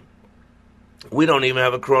country. We don't even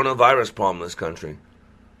have a coronavirus problem in this country.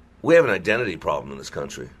 We have an identity problem in this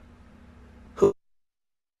country.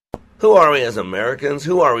 Who are we as Americans?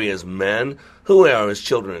 Who are we as men? Who are we as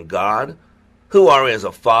children of God? Who are we as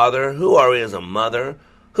a father? Who are we as a mother?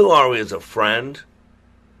 Who are we as a friend?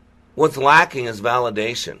 What's lacking is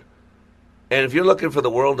validation. And if you're looking for the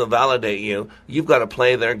world to validate you, you've got to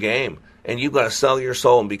play their game. And you've got to sell your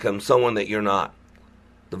soul and become someone that you're not.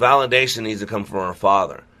 The validation needs to come from our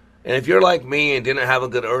Father. And if you're like me and didn't have a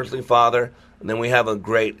good earthly father, then we have a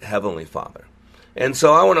great heavenly Father. And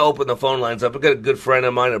so I want to open the phone lines up. I've got a good friend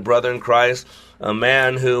of mine, a brother in Christ, a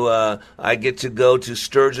man who I get to go to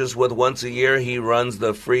Sturgis with once a year. He runs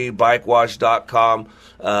the freebikewash.com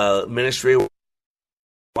ministry,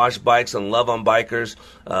 wash bikes and love on bikers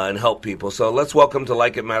and help people. So let's welcome to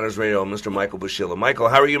Like It Matters Radio, Mr. Michael Bushilla. Michael,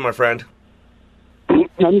 how are you, my friend?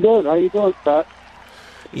 I'm good. How are you doing, Scott?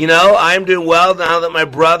 You know, I'm doing well now that my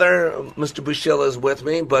brother, Mr. Bushilla, is with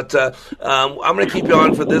me. But I'm going to keep you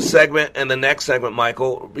on for this segment and the next segment,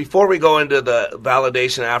 Michael. Before we go into the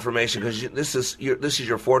validation affirmation, because this is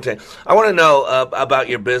your forte, I want to know about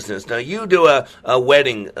your business. Now, you do a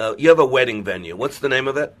wedding. You have a wedding venue. What's the name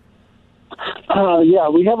of it? Yeah,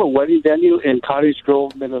 we have a wedding venue in Cottage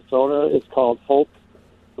Grove, Minnesota. It's called Hope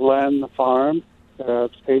Glen Farm.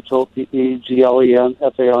 It's HOPEGLEN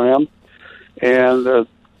FARM. And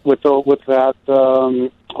with that,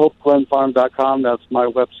 HopeGlenFarm.com, that's my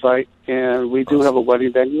website. And we do have a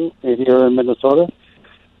wedding venue here in Minnesota.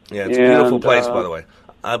 Yeah, it's a beautiful place, by the way.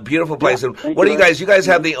 A beautiful place. Yeah, and what do you guys? You guys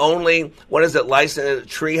have the only, what is it, licensed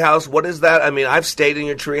tree house? What is that? I mean, I've stayed in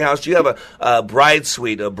your tree house. You have a bride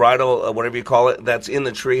suite, a bridal, whatever you call it, that's in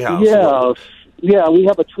the tree house. Yeah, we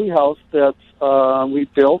have a tree house that we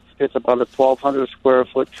built. It's about a 1,200 square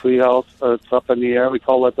foot tree house. It's up in the air. We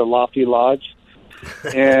call it the Lofty Lodge.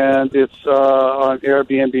 And it's on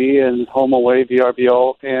Airbnb and HomeAway,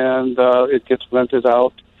 VRBO, and it gets rented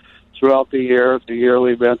out throughout the year. It's a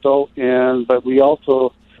yearly rental, but we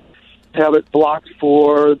also have it blocked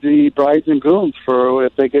for the brides and grooms for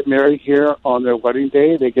if they get married here on their wedding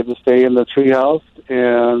day, they get to stay in the treehouse,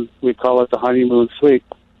 and we call it the honeymoon suite.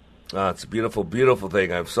 It's a beautiful, beautiful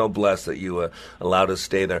thing. I'm so blessed that you allowed us to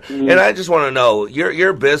stay there. And I just want to know,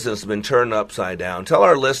 your business has been turned upside down. Tell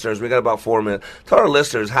our listeners, we got about 4 minutes, tell our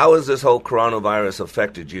listeners, how has this whole coronavirus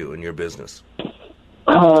affected you and your business?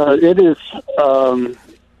 It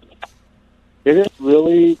is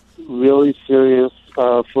really, really serious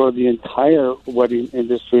for the entire wedding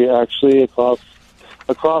industry, actually, across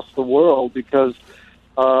the world, because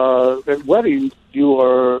at weddings, you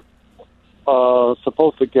are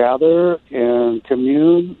supposed to gather and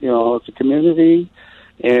commune. You know, it's a community,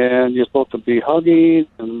 and you're supposed to be hugging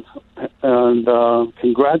and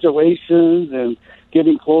congratulations and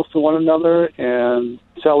getting close to one another and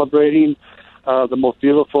celebrating the most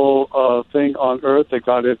beautiful thing on earth that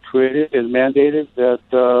God has created and mandated,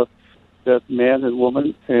 that man and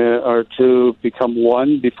woman are to become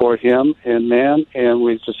one before Him and man, and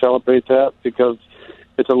we to celebrate that because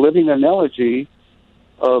it's a living analogy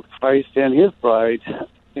of Christ and His bride,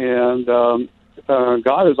 and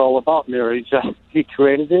God is all about marriage. He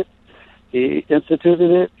created it, He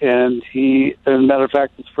instituted it, and as a matter of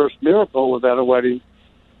fact, His first miracle was at a wedding.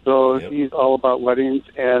 So He's all about weddings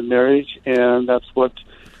and marriage, and that's what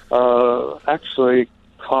actually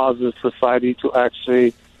causes society to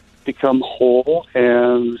actually become whole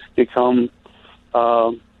and become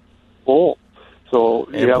whole. So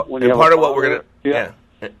and part of what we're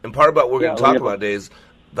going to talk about today is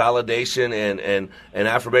validation and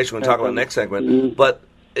affirmation. We'll talk about next segment, but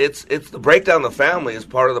it's the breakdown of the family is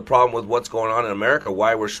part of the problem with what's going on in America,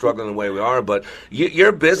 why we're struggling the way we are. But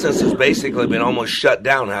your business has basically been almost shut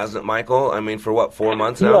down, hasn't it, Michael? I mean, for what, 4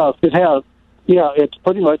 months now? Yeah, it has. Yeah, it's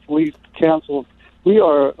pretty much, we've canceled. We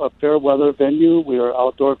are a fair weather venue. We are an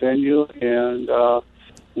outdoor venue, and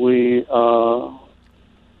we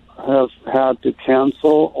have had to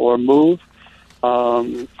cancel or move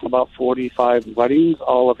about 45 weddings.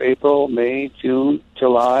 All of April, May, June,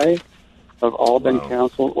 July have all been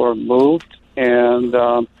canceled or moved, and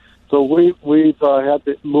so we've had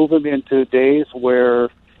to move them into days where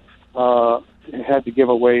had to give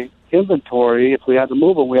away inventory. If we had to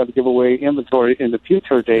move them, we had to give away inventory in the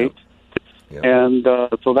future date, and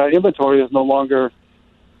so that inventory is no longer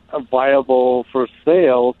viable for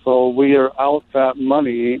sale. So we are out that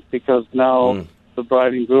money because now the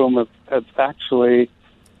bride and groom have actually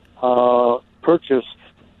purchased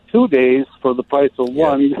 2 days for the price of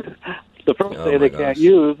one. The first day they can't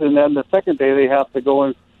use, and then the second day they have to go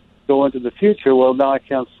into the future. Well, now I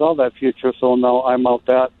can't sell that future, so now I'm out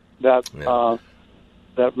that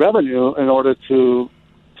revenue in order to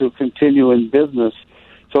continue in business.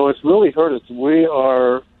 So it's really hurt us. We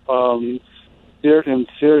are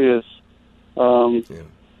serious.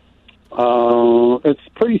 It's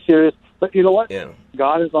pretty serious. But you know what? Yeah.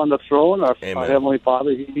 God is on the throne. Our Heavenly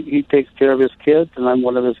Father, he takes care of his kids, and I'm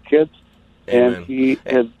one of his kids. Amen. And he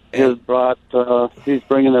has brought, he's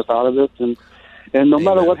bringing us out of it. And no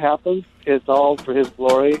matter what happens, it's all for his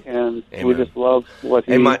glory, and we just love what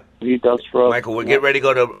he does for us. Michael, we're getting ready to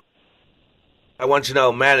go to... I want you to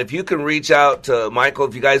know, man, if you can reach out to Michael,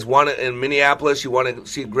 if you guys want it in Minneapolis, you want to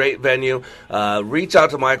see a great venue, reach out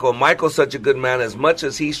to Michael. Michael's such a good man. As much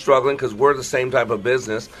as he's struggling, because we're the same type of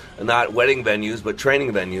business, not wedding venues, but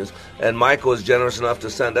training venues, and Michael is generous enough to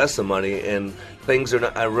send us some money, and things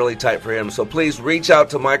are really tight for him. So please reach out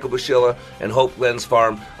to Michael Bushilla and Hope Glens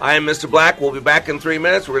Farm. I am Mr. Black. We'll be back in 3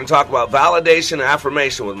 minutes. We're going to talk about validation and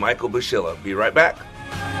affirmation with Michael Bushilla. Be right back.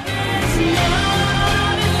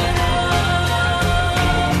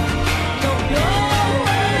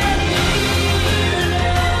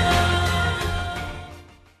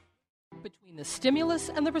 The stimulus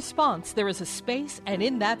and the response, there is a space, and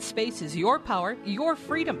in that space is your power, your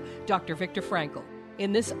freedom. Dr. Viktor Frankl.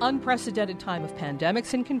 In this unprecedented time of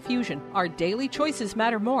pandemics and confusion, our daily choices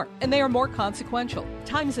matter more, and they are more consequential.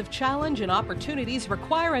 Times of challenge and opportunities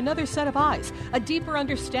require another set of eyes, a deeper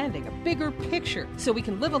understanding, a bigger picture, so we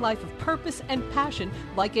can live a life of purpose and passion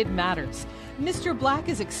like it matters. Mr. Black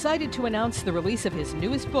is excited to announce the release of his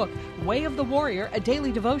newest book, Way of the Warrior, a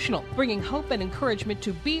daily devotional, bringing hope and encouragement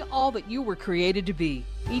to be all that you were created to be.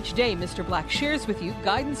 Each day, Mr. Black shares with you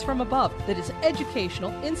guidance from above that is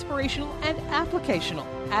educational, inspirational, and applicational.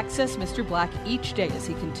 Access Mr. Black each day as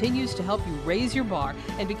he continues to help you raise your bar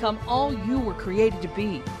and become all you were created to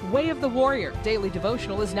be. Way of the Warrior Daily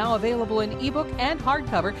Devotional is now available in ebook and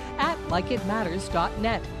hardcover at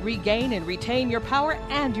likeitmatters.net. Regain and retain your power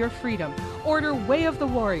and your freedom. Order Way of the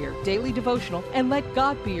Warrior Daily Devotional and let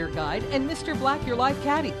God be your guide and Mr. Black your life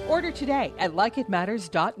caddy. Order today at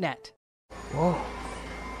likeitmatters.net. Whoa.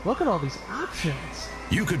 Look at all these options.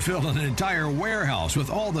 You could fill an entire warehouse with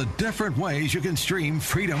all the different ways you can stream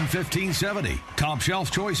Freedom 1570. Top shelf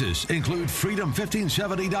choices include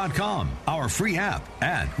freedom1570.com, our free app,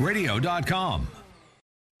 and radio.com.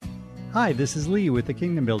 Hi, this is Lee with the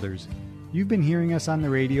Kingdom Builders. You've been hearing us on the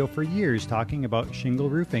radio for years talking about shingle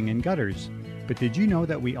roofing and gutters. But did you know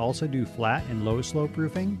that we also do flat and low slope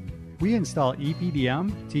roofing? We install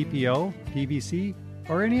EPDM, TPO, PVC,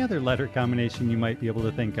 or any other letter combination you might be able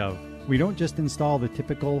to think of. We don't just install the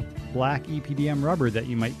typical black EPDM rubber that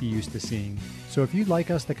you might be used to seeing. So if you'd like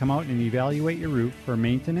us to come out and evaluate your roof for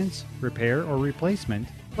maintenance, repair, or replacement,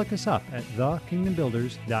 look us up at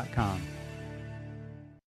thekingdombuilders.com.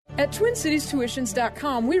 At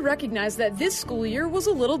TwinCitiesTuitions.com, we recognize that this school year was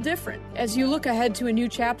a little different. As you look ahead to a new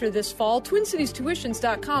chapter this fall,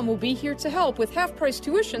 TwinCitiesTuitions.com will be here to help with half-price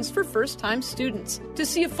tuitions for first-time students. To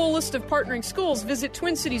see a full list of partnering schools, visit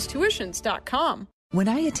TwinCitiesTuitions.com. When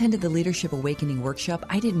I attended the Leadership Awakening workshop,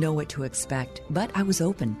 I didn't know what to expect, but I was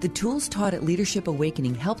open. The tools taught at Leadership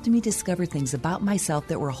Awakening helped me discover things about myself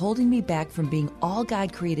that were holding me back from being all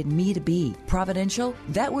God created me to be. Providential?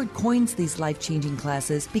 That word coins these life-changing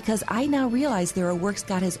classes because I now realize there are works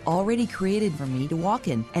God has already created for me to walk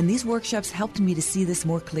in, and these workshops helped me to see this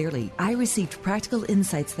more clearly. I received practical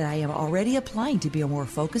insights that I am already applying to be a more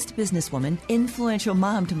focused businesswoman, influential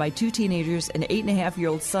mom to my 2 teenagers, an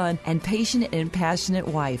 8.5-year-old son, and patient and passionate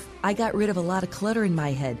wife. I got rid of a lot of clutter in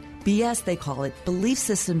my head. BS, they call it, belief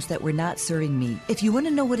systems that were not serving me. If you want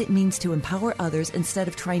to know what it means to empower others instead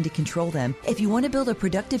of trying to control them, if you want to build a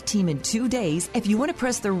productive team in 2 days, if you want to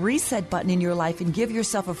press the reset button in your life and give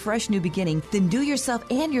yourself a fresh new beginning, then do yourself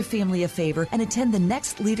and your family a favor and attend the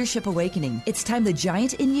next Leadership Awakening. It's time the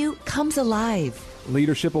giant in you comes alive.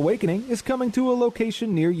 Leadership Awakening is coming to a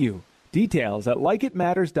location near you. Details at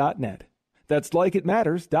likeitmatters.net. That's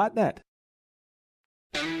likeitmatters.net.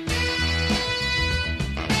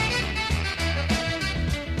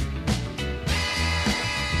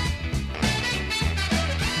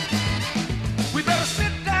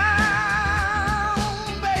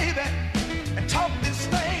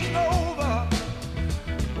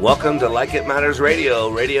 Welcome to Like It Matters Radio,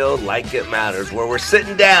 Like It Matters, where we're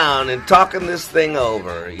sitting down and talking this thing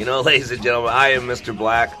over. You know, ladies and gentlemen, I am Mr.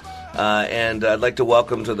 Black, and I'd like to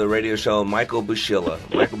welcome to the radio show Michael Bushilla.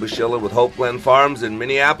 Michael Bushilla with Hope Glen Farms in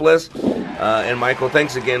Minneapolis. And Michael,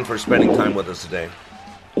 thanks again for spending time with us today.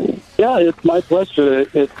 Yeah, it's my pleasure.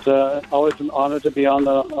 It's always an honor to be on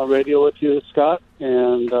the radio with you, Scott.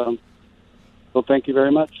 And so thank you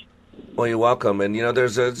very much. Well, you're welcome. And,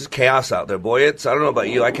 there's chaos out there. Boy, I don't know about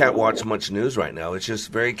you. I can't watch much news right now. It's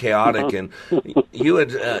just very chaotic. And you had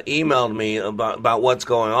emailed me about what's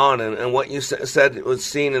going on. And what you said was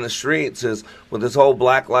seen in the streets is with this whole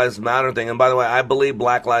Black Lives Matter thing. And by the way, I believe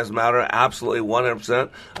Black Lives Matter absolutely 100%.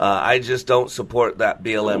 I just don't support that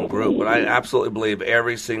BLM group. But I absolutely believe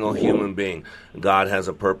every single human being God has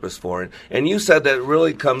a purpose for it. And you said that it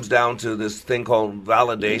really comes down to this thing called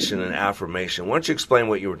validation and affirmation. Why don't you explain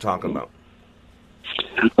what you were talking about?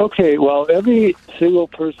 Okay, well, every single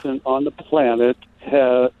person on the planet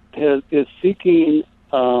is seeking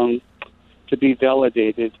to be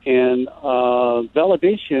validated. And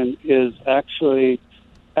validation is actually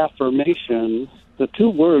affirmation. The two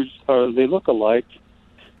words they look alike,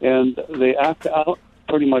 and they act out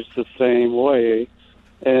pretty much the same way.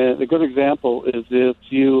 And a good example is if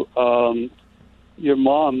your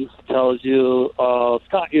mom tells you,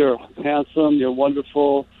 Scott, you're handsome, you're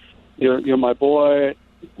wonderful, you're my boy,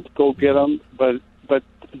 go get him. But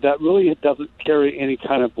that really doesn't carry any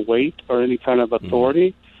kind of weight or any kind of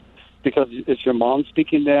authority because it's your mom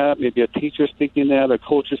speaking that, maybe a teacher speaking that, a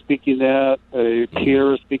coach is speaking that, a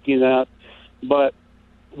peer is speaking that. But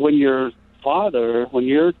when your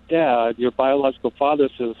dad, your biological father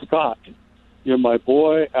says, Scott, you're my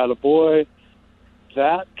boy, attaboy,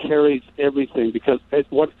 that carries everything because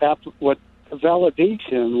what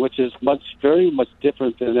validation, which is very much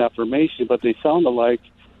different than affirmation, but they sound alike,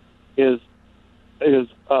 is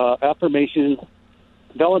affirmation.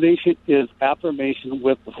 Validation is affirmation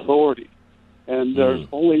with authority. And there's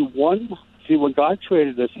only one. See, when God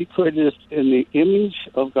created us, He created us in the image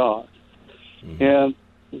of God. And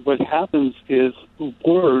what happens is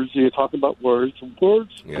words, you're talking about words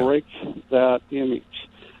break that image.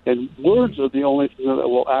 And words are the only thing that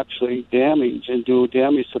will actually damage and do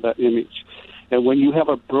damage to that image. And when you have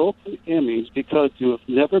a broken image, because you have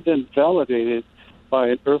never been validated by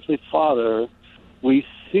an earthly father, we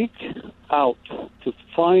seek out to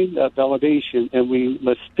find that validation, and we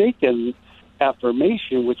mistaken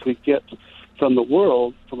affirmation, which we get from the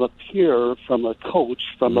world, from a peer, from a coach,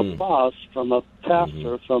 from a boss, from a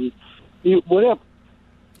pastor, from whatever.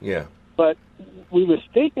 Yeah. But we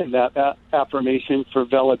mistaken that affirmation for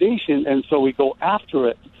validation, and so we go after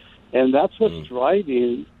it. And that's what's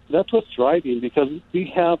driving. That's what's driving, because we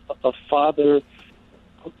have a father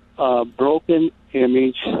broken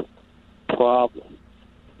image problem.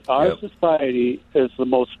 Our society is the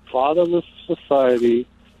most fatherless society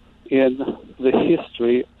in the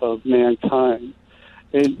history of mankind.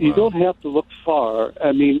 And you don't have to look far.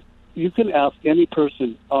 I mean, you can ask any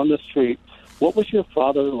person on the street, what was your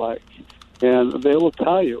father like? And they will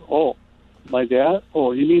tell you, oh, my dad?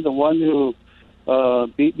 Oh, you mean the one who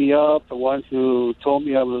beat me up, the one who told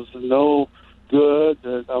me I was no good,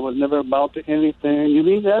 that I would never amount to anything? You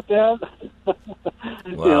mean that, Dad?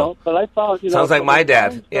 Wow. But I found, sounds like my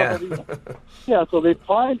dad. Yeah. Yeah, so they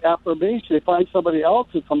find affirmation. They find somebody else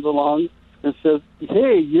who comes along and says,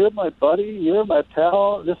 hey, you're my buddy, you're my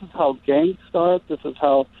pal. This is how gangs start. This is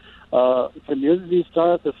how communities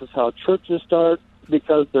start. This is how churches start,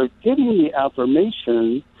 because they're getting the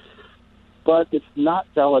affirmation, but it's not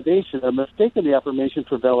validation. They're mistaking the affirmation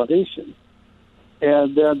for validation.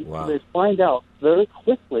 And then they find out very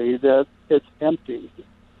quickly that it's empty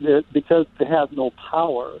because it has no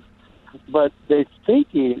power. But they're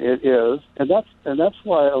thinking it is, and that's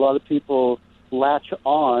why a lot of people latch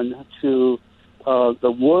on to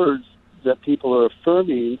the words that people are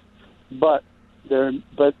affirming, but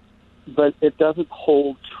it doesn't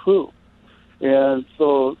hold true. And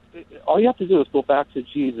so all you have to do is go back to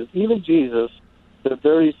Jesus. Even Jesus, the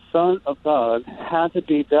very Son of God, had to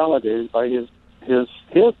be validated by his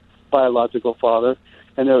biological father,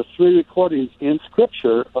 and there are 3 recordings in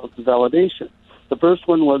Scripture of the validation. The first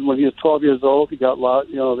one was when he was 12 years old. He got lost.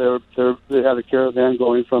 You know, they had a caravan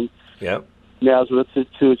going from Nazareth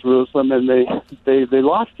to Jerusalem, and they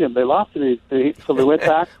lost him. They lost him. So they went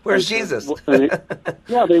back. Where's Jesus? What are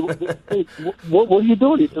you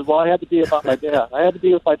doing? He says, well, I had to be about my dad. I had to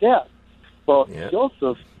be with my dad. Well,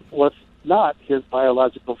 Joseph was not his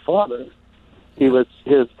biological father. He was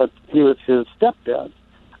his stepdad.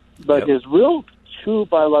 But his real true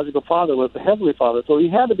biological father was the Heavenly Father. So he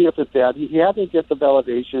had to be with his dad. He had to get the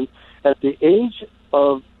validation at the age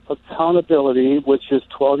of accountability, which is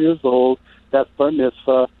 12 years old. That's bar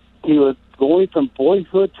mitzvah. He was going from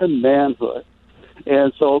boyhood to manhood.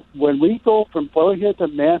 And so when we go from boyhood to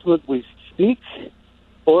manhood, we speak,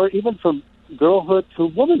 or even from girlhood to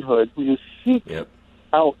womanhood. You seek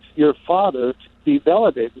out your father to be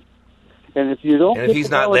validated. And if you don't, and if he's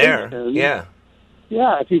not there,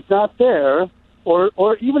 if he's not there,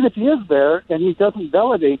 or even if he is there and he doesn't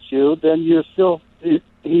validate you, then you're still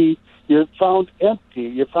you're found empty.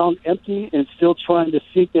 You're found empty and still trying to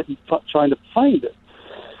seek it and trying to find it.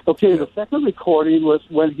 Okay, the second recording was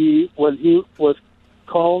when he was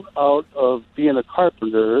called out of being a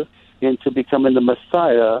carpenter into becoming the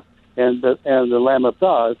Messiah and the Lamb of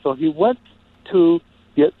God. So he went to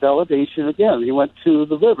get validation again. He went to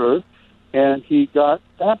the river and he got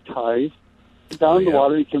baptized down in the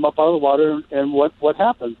water. He came up out of the water, and what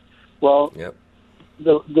happened? Well,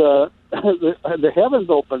 the heavens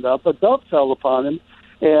opened up. A dove fell upon him,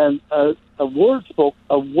 and a word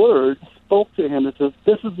spoke to him. It says,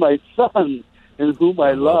 "This is my son, in whom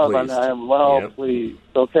I love, and I am well pleased."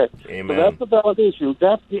 Okay, Amen. So that's the validation.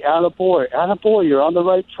 That's the attaboy. Attaboy, you're on the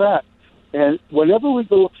right track. And whenever we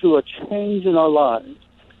go through a change in our lives,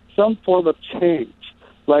 some form of change,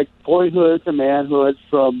 like boyhood to manhood,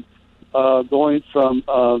 from going from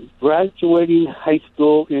graduating high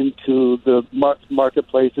school into the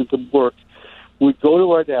marketplace, into work, we go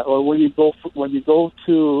to our dad. Or when you go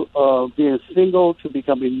to being single to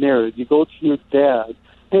becoming married, you go to your dad.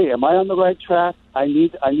 Hey, am I on the right track? I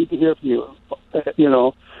need to hear from you.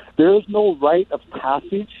 There is no rite of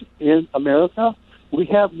passage in America. We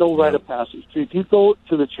have no rite of passage. If you go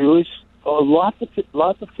to the Jewish, lots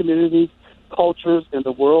of communities, cultures in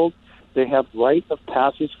the world, they have rite of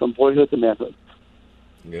passage from boyhood to manhood.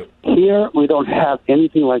 Yep. Here, we don't have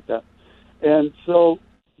anything like that. And so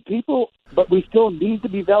but we still need to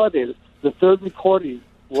be validated. The third recording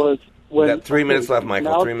was when... We've got 3 minutes left,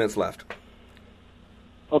 Michael. 3 minutes left.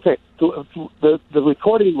 Okay. The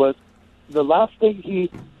recording was the last thing he's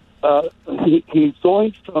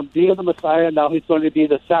going from being the Messiah, now he's going to be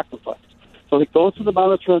the sacrifice. So he goes to the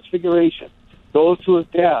Mount of Transfiguration, goes to his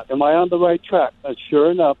dad. Am I on the right track? And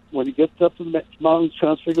sure enough, when he gets up to the Mount of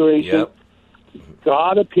Transfiguration,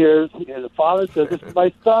 God appears, and the Father says, "This is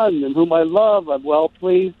my Son, in whom I love. I'm well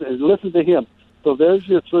pleased," and listen to him. So there's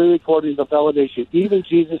your 3 recordings of validation. Even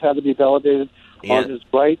Jesus had to be validated on his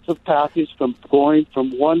rites of passage from going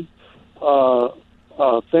from one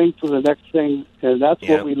thing to the next thing, and that's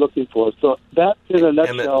what we're looking for. So that, in a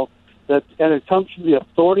nutshell, and it comes from the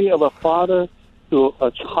authority of a father to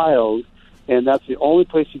a child, and that's the only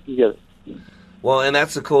place you can get it. Well, and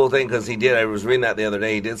that's the cool thing, because I was reading that the other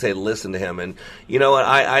day, he did say listen to him. And you know what,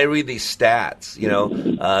 I read these stats,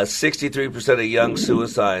 63% of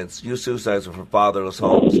youth suicides are from fatherless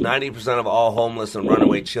homes. 90% of all homeless and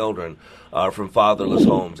runaway children are from fatherless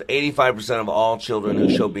homes. 85% of all children who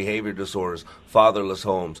show behavior disorders, fatherless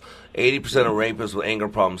homes. 80% of rapists with anger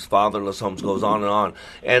problems, fatherless homes, goes on and on.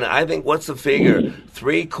 And I think, what's the figure?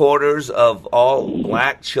 3/4 of all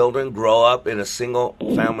black children grow up in a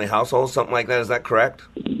single-family household, something like that. Is that correct?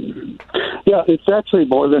 Yeah, it's actually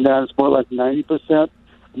more than that. It's more like 90%.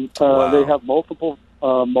 They have multiple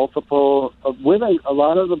women. A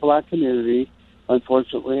lot of the black community,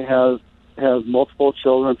 unfortunately, has multiple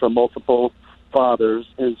children from multiple fathers,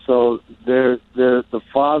 and so the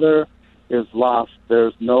father is lost.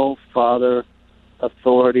 There's no father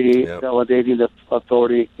authority, validating the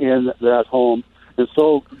authority in that home. And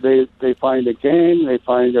so they find a gang, they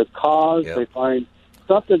find a cause, they find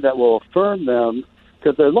something that will affirm them,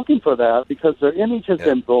 because they're looking for that, because their image has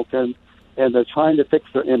been broken, and they're trying to fix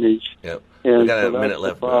their image. We got a minute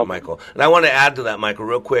left, Michael. And I want to add to that, Michael,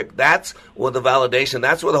 real quick. That's where the validation,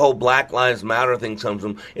 that's where the whole Black Lives Matter thing comes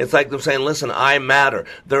from. It's like them saying, listen, I matter.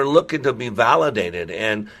 They're looking to be validated.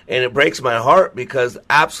 And it breaks my heart, because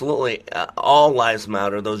absolutely all lives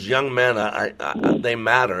matter. Those young men, they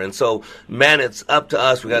matter. And so, men, it's up to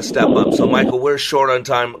us. We got to step up. So, Michael, we're short on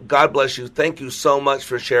time. God bless you. Thank you so much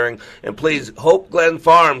for sharing. And please, Hope Glen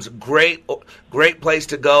Farms, great place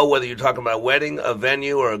to go, whether you're talking about a wedding, a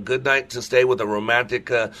venue, or a good night to stay with a romantic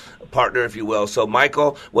partner, if you will. So,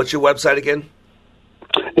 Michael, what's your website again?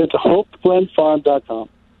 It's hopeglenfarm.com.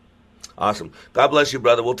 Awesome. God bless you,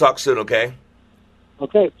 brother. We'll talk soon, okay?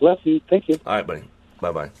 Okay, bless you. Thank you. All right, buddy.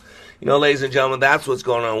 Bye-bye. Ladies and gentlemen, that's what's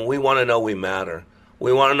going on. We want to know we matter.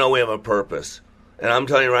 We want to know we have a purpose. And I'm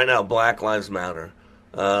telling you right now, Black Lives Matter.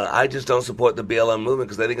 I just don't support the BLM movement,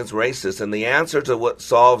 because I think it's racist. And the answer to what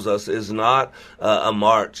solves us is not a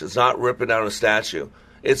march. It's not ripping down a statue.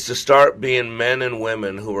 It's to start being men and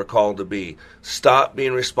women who we're called to be. Stop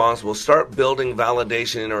being responsible. Start building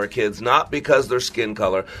validation in our kids, not because their skin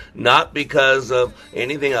color, not because of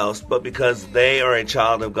anything else, but because they are a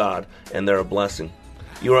child of God and they're a blessing.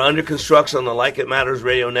 You are under construction on the Like It Matters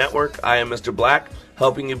radio network. I am Mr. Black.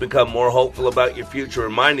 helping you become more hopeful about your future,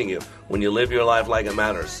 reminding you when you live your life like it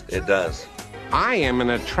matters, it does. I am an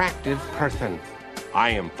attractive person. I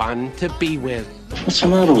am fun to be with. What's the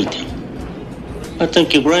matter with you? I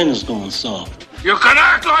think your brain is going soft. You can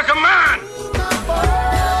act like a man!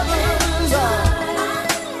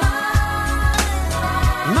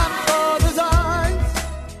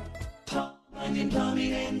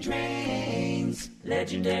 Plumbing and drains.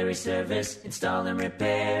 Legendary service, install and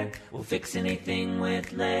repair. We'll fix anything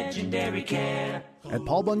with legendary care. At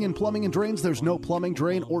Paul Bunyan Plumbing and Drains, there's no plumbing,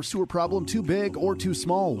 drain, or sewer problem too big or too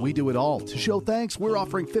small. We do it all. To show thanks, we're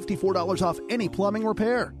offering $54 off any plumbing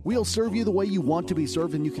repair. We'll serve you the way you want to be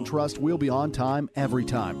served, and you can trust we'll be on time every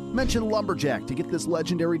time. Mention Lumberjack to get this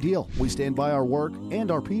legendary deal. We stand by our work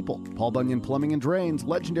and our people. Paul Bunyan Plumbing and Drains,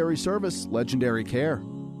 legendary service, legendary care.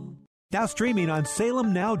 Now streaming on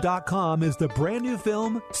SalemNow.com is the brand new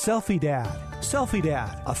film, Selfie Dad. Selfie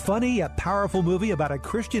Dad, a funny yet powerful movie about a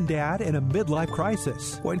Christian dad in a midlife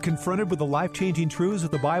crisis. When confronted with the life-changing truths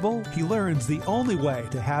of the Bible, he learns the only way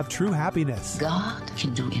to have true happiness. God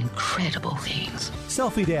can do incredible things.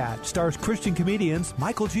 Selfie Dad stars Christian comedians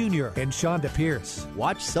Michael Jr. and Shonda Pierce.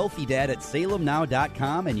 Watch Selfie Dad at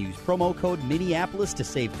SalemNow.com and use promo code Minneapolis to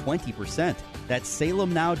save 20%. That's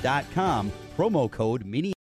SalemNow.com, promo code Minneapolis.